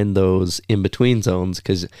find those in-between zones,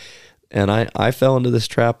 and I fell into this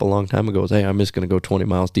trap a long time ago. Hey, I'm just going to go 20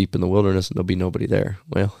 miles deep in the wilderness and there'll be nobody there.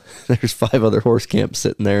 Well, there's 5 other horse camps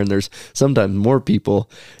sitting there, and there's sometimes more people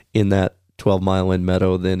in that 12-mile in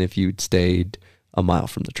meadow than if you'd stayed a mile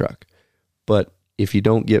from the truck. But if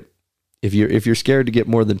you're scared to get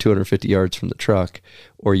more than 250 yards from the truck,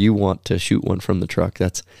 or you want to shoot one from the truck,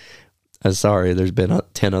 there's been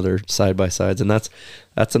 10 other side-by-sides, and that's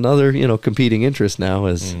another, competing interest now,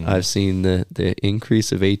 as I've seen the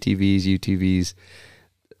increase of ATVs, UTVs,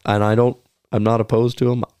 and I'm not opposed to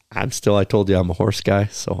them. I told you I'm a horse guy,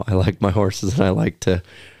 so I like my horses, and I like to,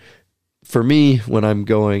 for me, when I'm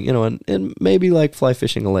going, and maybe like fly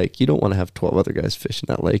fishing a lake, you don't want to have 12 other guys fishing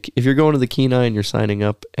that lake. If you're going to the Kenai and you're signing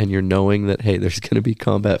up and you're knowing that, hey, there's going to be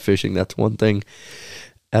combat fishing, that's one thing.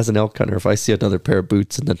 As an elk hunter, if I see another pair of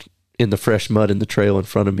boots in the fresh mud in the trail in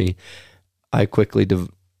front of me, I quickly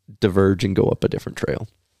diverge and go up a different trail.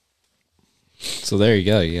 So there you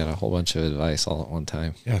go. You got a whole bunch of advice all at one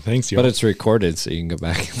time. Yeah, thanks, y'all. But it's recorded, so you can go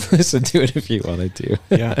back and listen to it if you wanted to.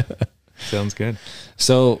 Yeah, sounds good.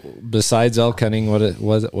 So besides elk hunting,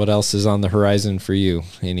 what else is on the horizon for you?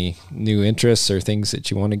 Any new interests or things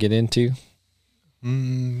that you want to get into?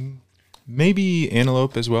 Maybe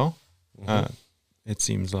antelope as well. Mm-hmm. It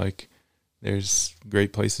seems like there's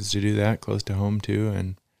great places to do that close to home too,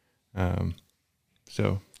 and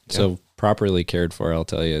so properly cared for, I'll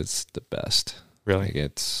tell you, it's the best. Really, like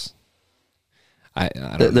it's. I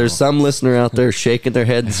don't There's know. some listener out there shaking their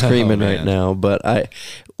head and screaming right now, but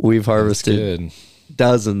we've harvested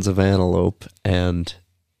dozens of antelope, and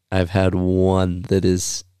I've had one that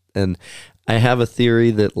is, and I have a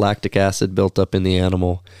theory that lactic acid built up in the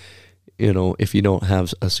animal, if you don't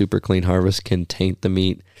have a super clean harvest, can taint the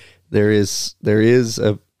meat. There is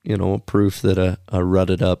a proof that a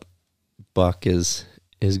rutted up buck is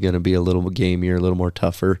going to be a little gamier, a little more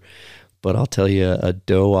tougher. But I'll tell you, a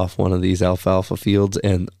doe off one of these alfalfa fields,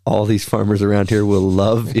 and all these farmers around here will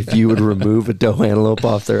love if you would remove a doe antelope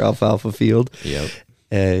off their alfalfa field.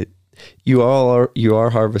 Yep. You are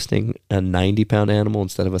harvesting a 90-pound animal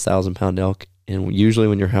instead of a 1,000-pound elk. And usually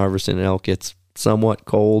when you're harvesting an elk, it's somewhat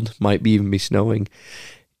cold, might even be snowing.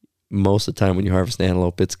 Most of the time when you harvest an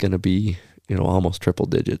antelope, it's going to be, almost triple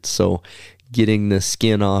digits. So getting the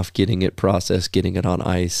skin off, getting it processed, getting it on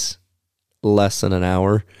ice, less than an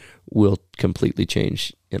hour will completely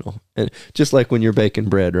change, and just like when you're baking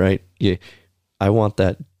bread, right? I want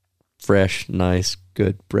that fresh, nice,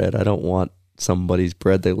 good bread. I don't want somebody's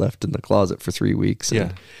bread they left in the closet for 3 weeks.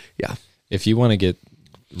 Yeah. If you want to get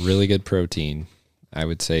really good protein, I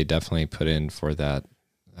would say definitely put in for that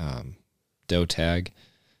doe tag.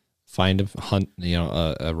 Find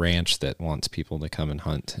a ranch that wants people to come and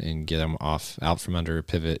hunt and get them out from under a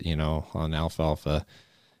pivot, on alfalfa,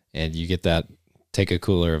 and you get that. Take a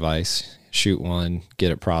cooler of ice, shoot one,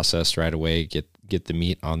 get it processed right away, get the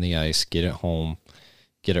meat on the ice, get it home,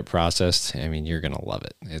 get it processed. I mean, you're going to love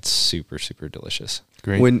it. It's super, super delicious.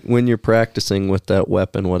 Great. When you're practicing with that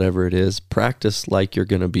weapon, whatever it is, practice like you're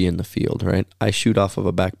going to be in the field, right? I shoot off of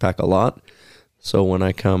a backpack a lot. So when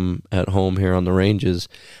I come at home here on the ranges,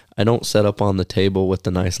 I don't set up on the table with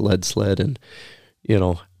the nice lead sled and,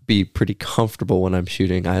 be pretty comfortable when I'm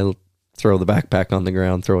shooting. I throw the backpack on the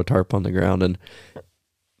ground, throw a tarp on the ground, and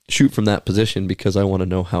shoot from that position because I want to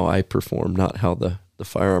know how I perform, not how the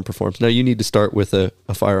firearm performs. Now, you need to start with a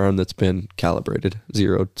firearm that's been calibrated,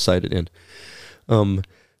 zeroed, sighted in.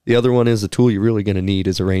 The other one is the tool you're really going to need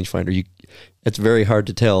is a rangefinder. It's very hard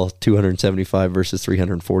to tell 275 versus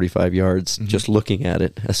 345 yards just looking at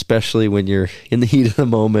it, especially when you're in the heat of the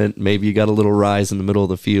moment. Maybe you got a little rise in the middle of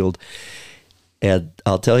the field. And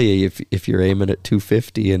I'll tell you, if you're aiming at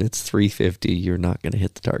 250 and it's 350, you're not going to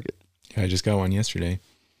hit the target. I just got one yesterday.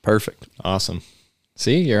 Perfect. Awesome.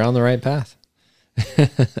 See, you're on the right path.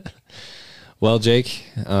 Well, Jake,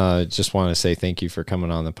 just want to say thank you for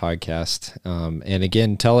coming on the podcast. And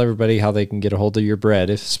again, tell everybody how they can get a hold of your bread,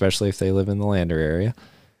 especially if they live in the Lander area.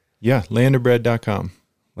 Yeah, landerbread.com.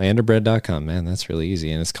 Landerbread.com, man, that's really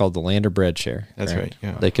easy. And it's called the Lander Bread Share. That's right,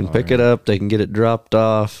 yeah. They can pick it up. They can get it dropped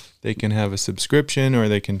off. They can have a subscription or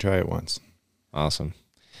they can try it once. Awesome.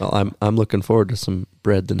 Well, I'm looking forward to some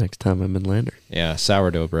bread the next time I'm in Lander. Yeah,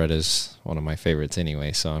 sourdough bread is one of my favorites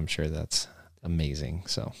anyway, so I'm sure that's amazing.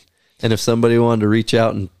 So, and if somebody wanted to reach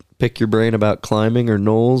out and pick your brain about climbing or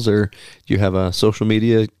NOLS, or do you have a social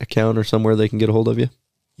media account or somewhere they can get a hold of you?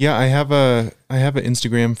 Yeah, I have an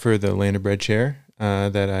Instagram for the Lander Bread Share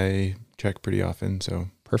that I check pretty often. So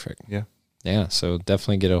perfect. Yeah. So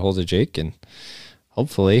definitely get a hold of Jake, and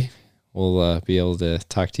hopefully we'll be able to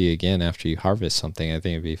talk to you again after you harvest something. I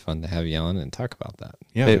think it'd be fun to have you on and talk about that.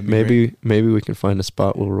 Yeah, maybe we can find a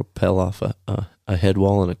spot where we'll rappel off a head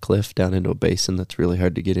wall and a cliff down into a basin that's really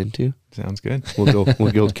hard to get into. Sounds good. We'll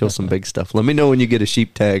go kill some big stuff. Let me know when you get a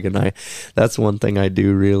sheep tag, and that's one thing I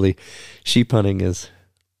do really. Sheep hunting is,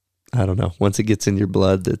 I don't know, once it gets in your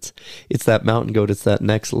blood, it's that mountain goat, it's that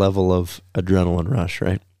next level of adrenaline rush,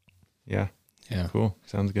 right? Yeah. Yeah. Cool.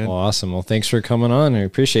 Sounds good. Well, awesome. Well, thanks for coming on. I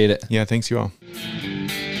appreciate it. Yeah, thanks you all.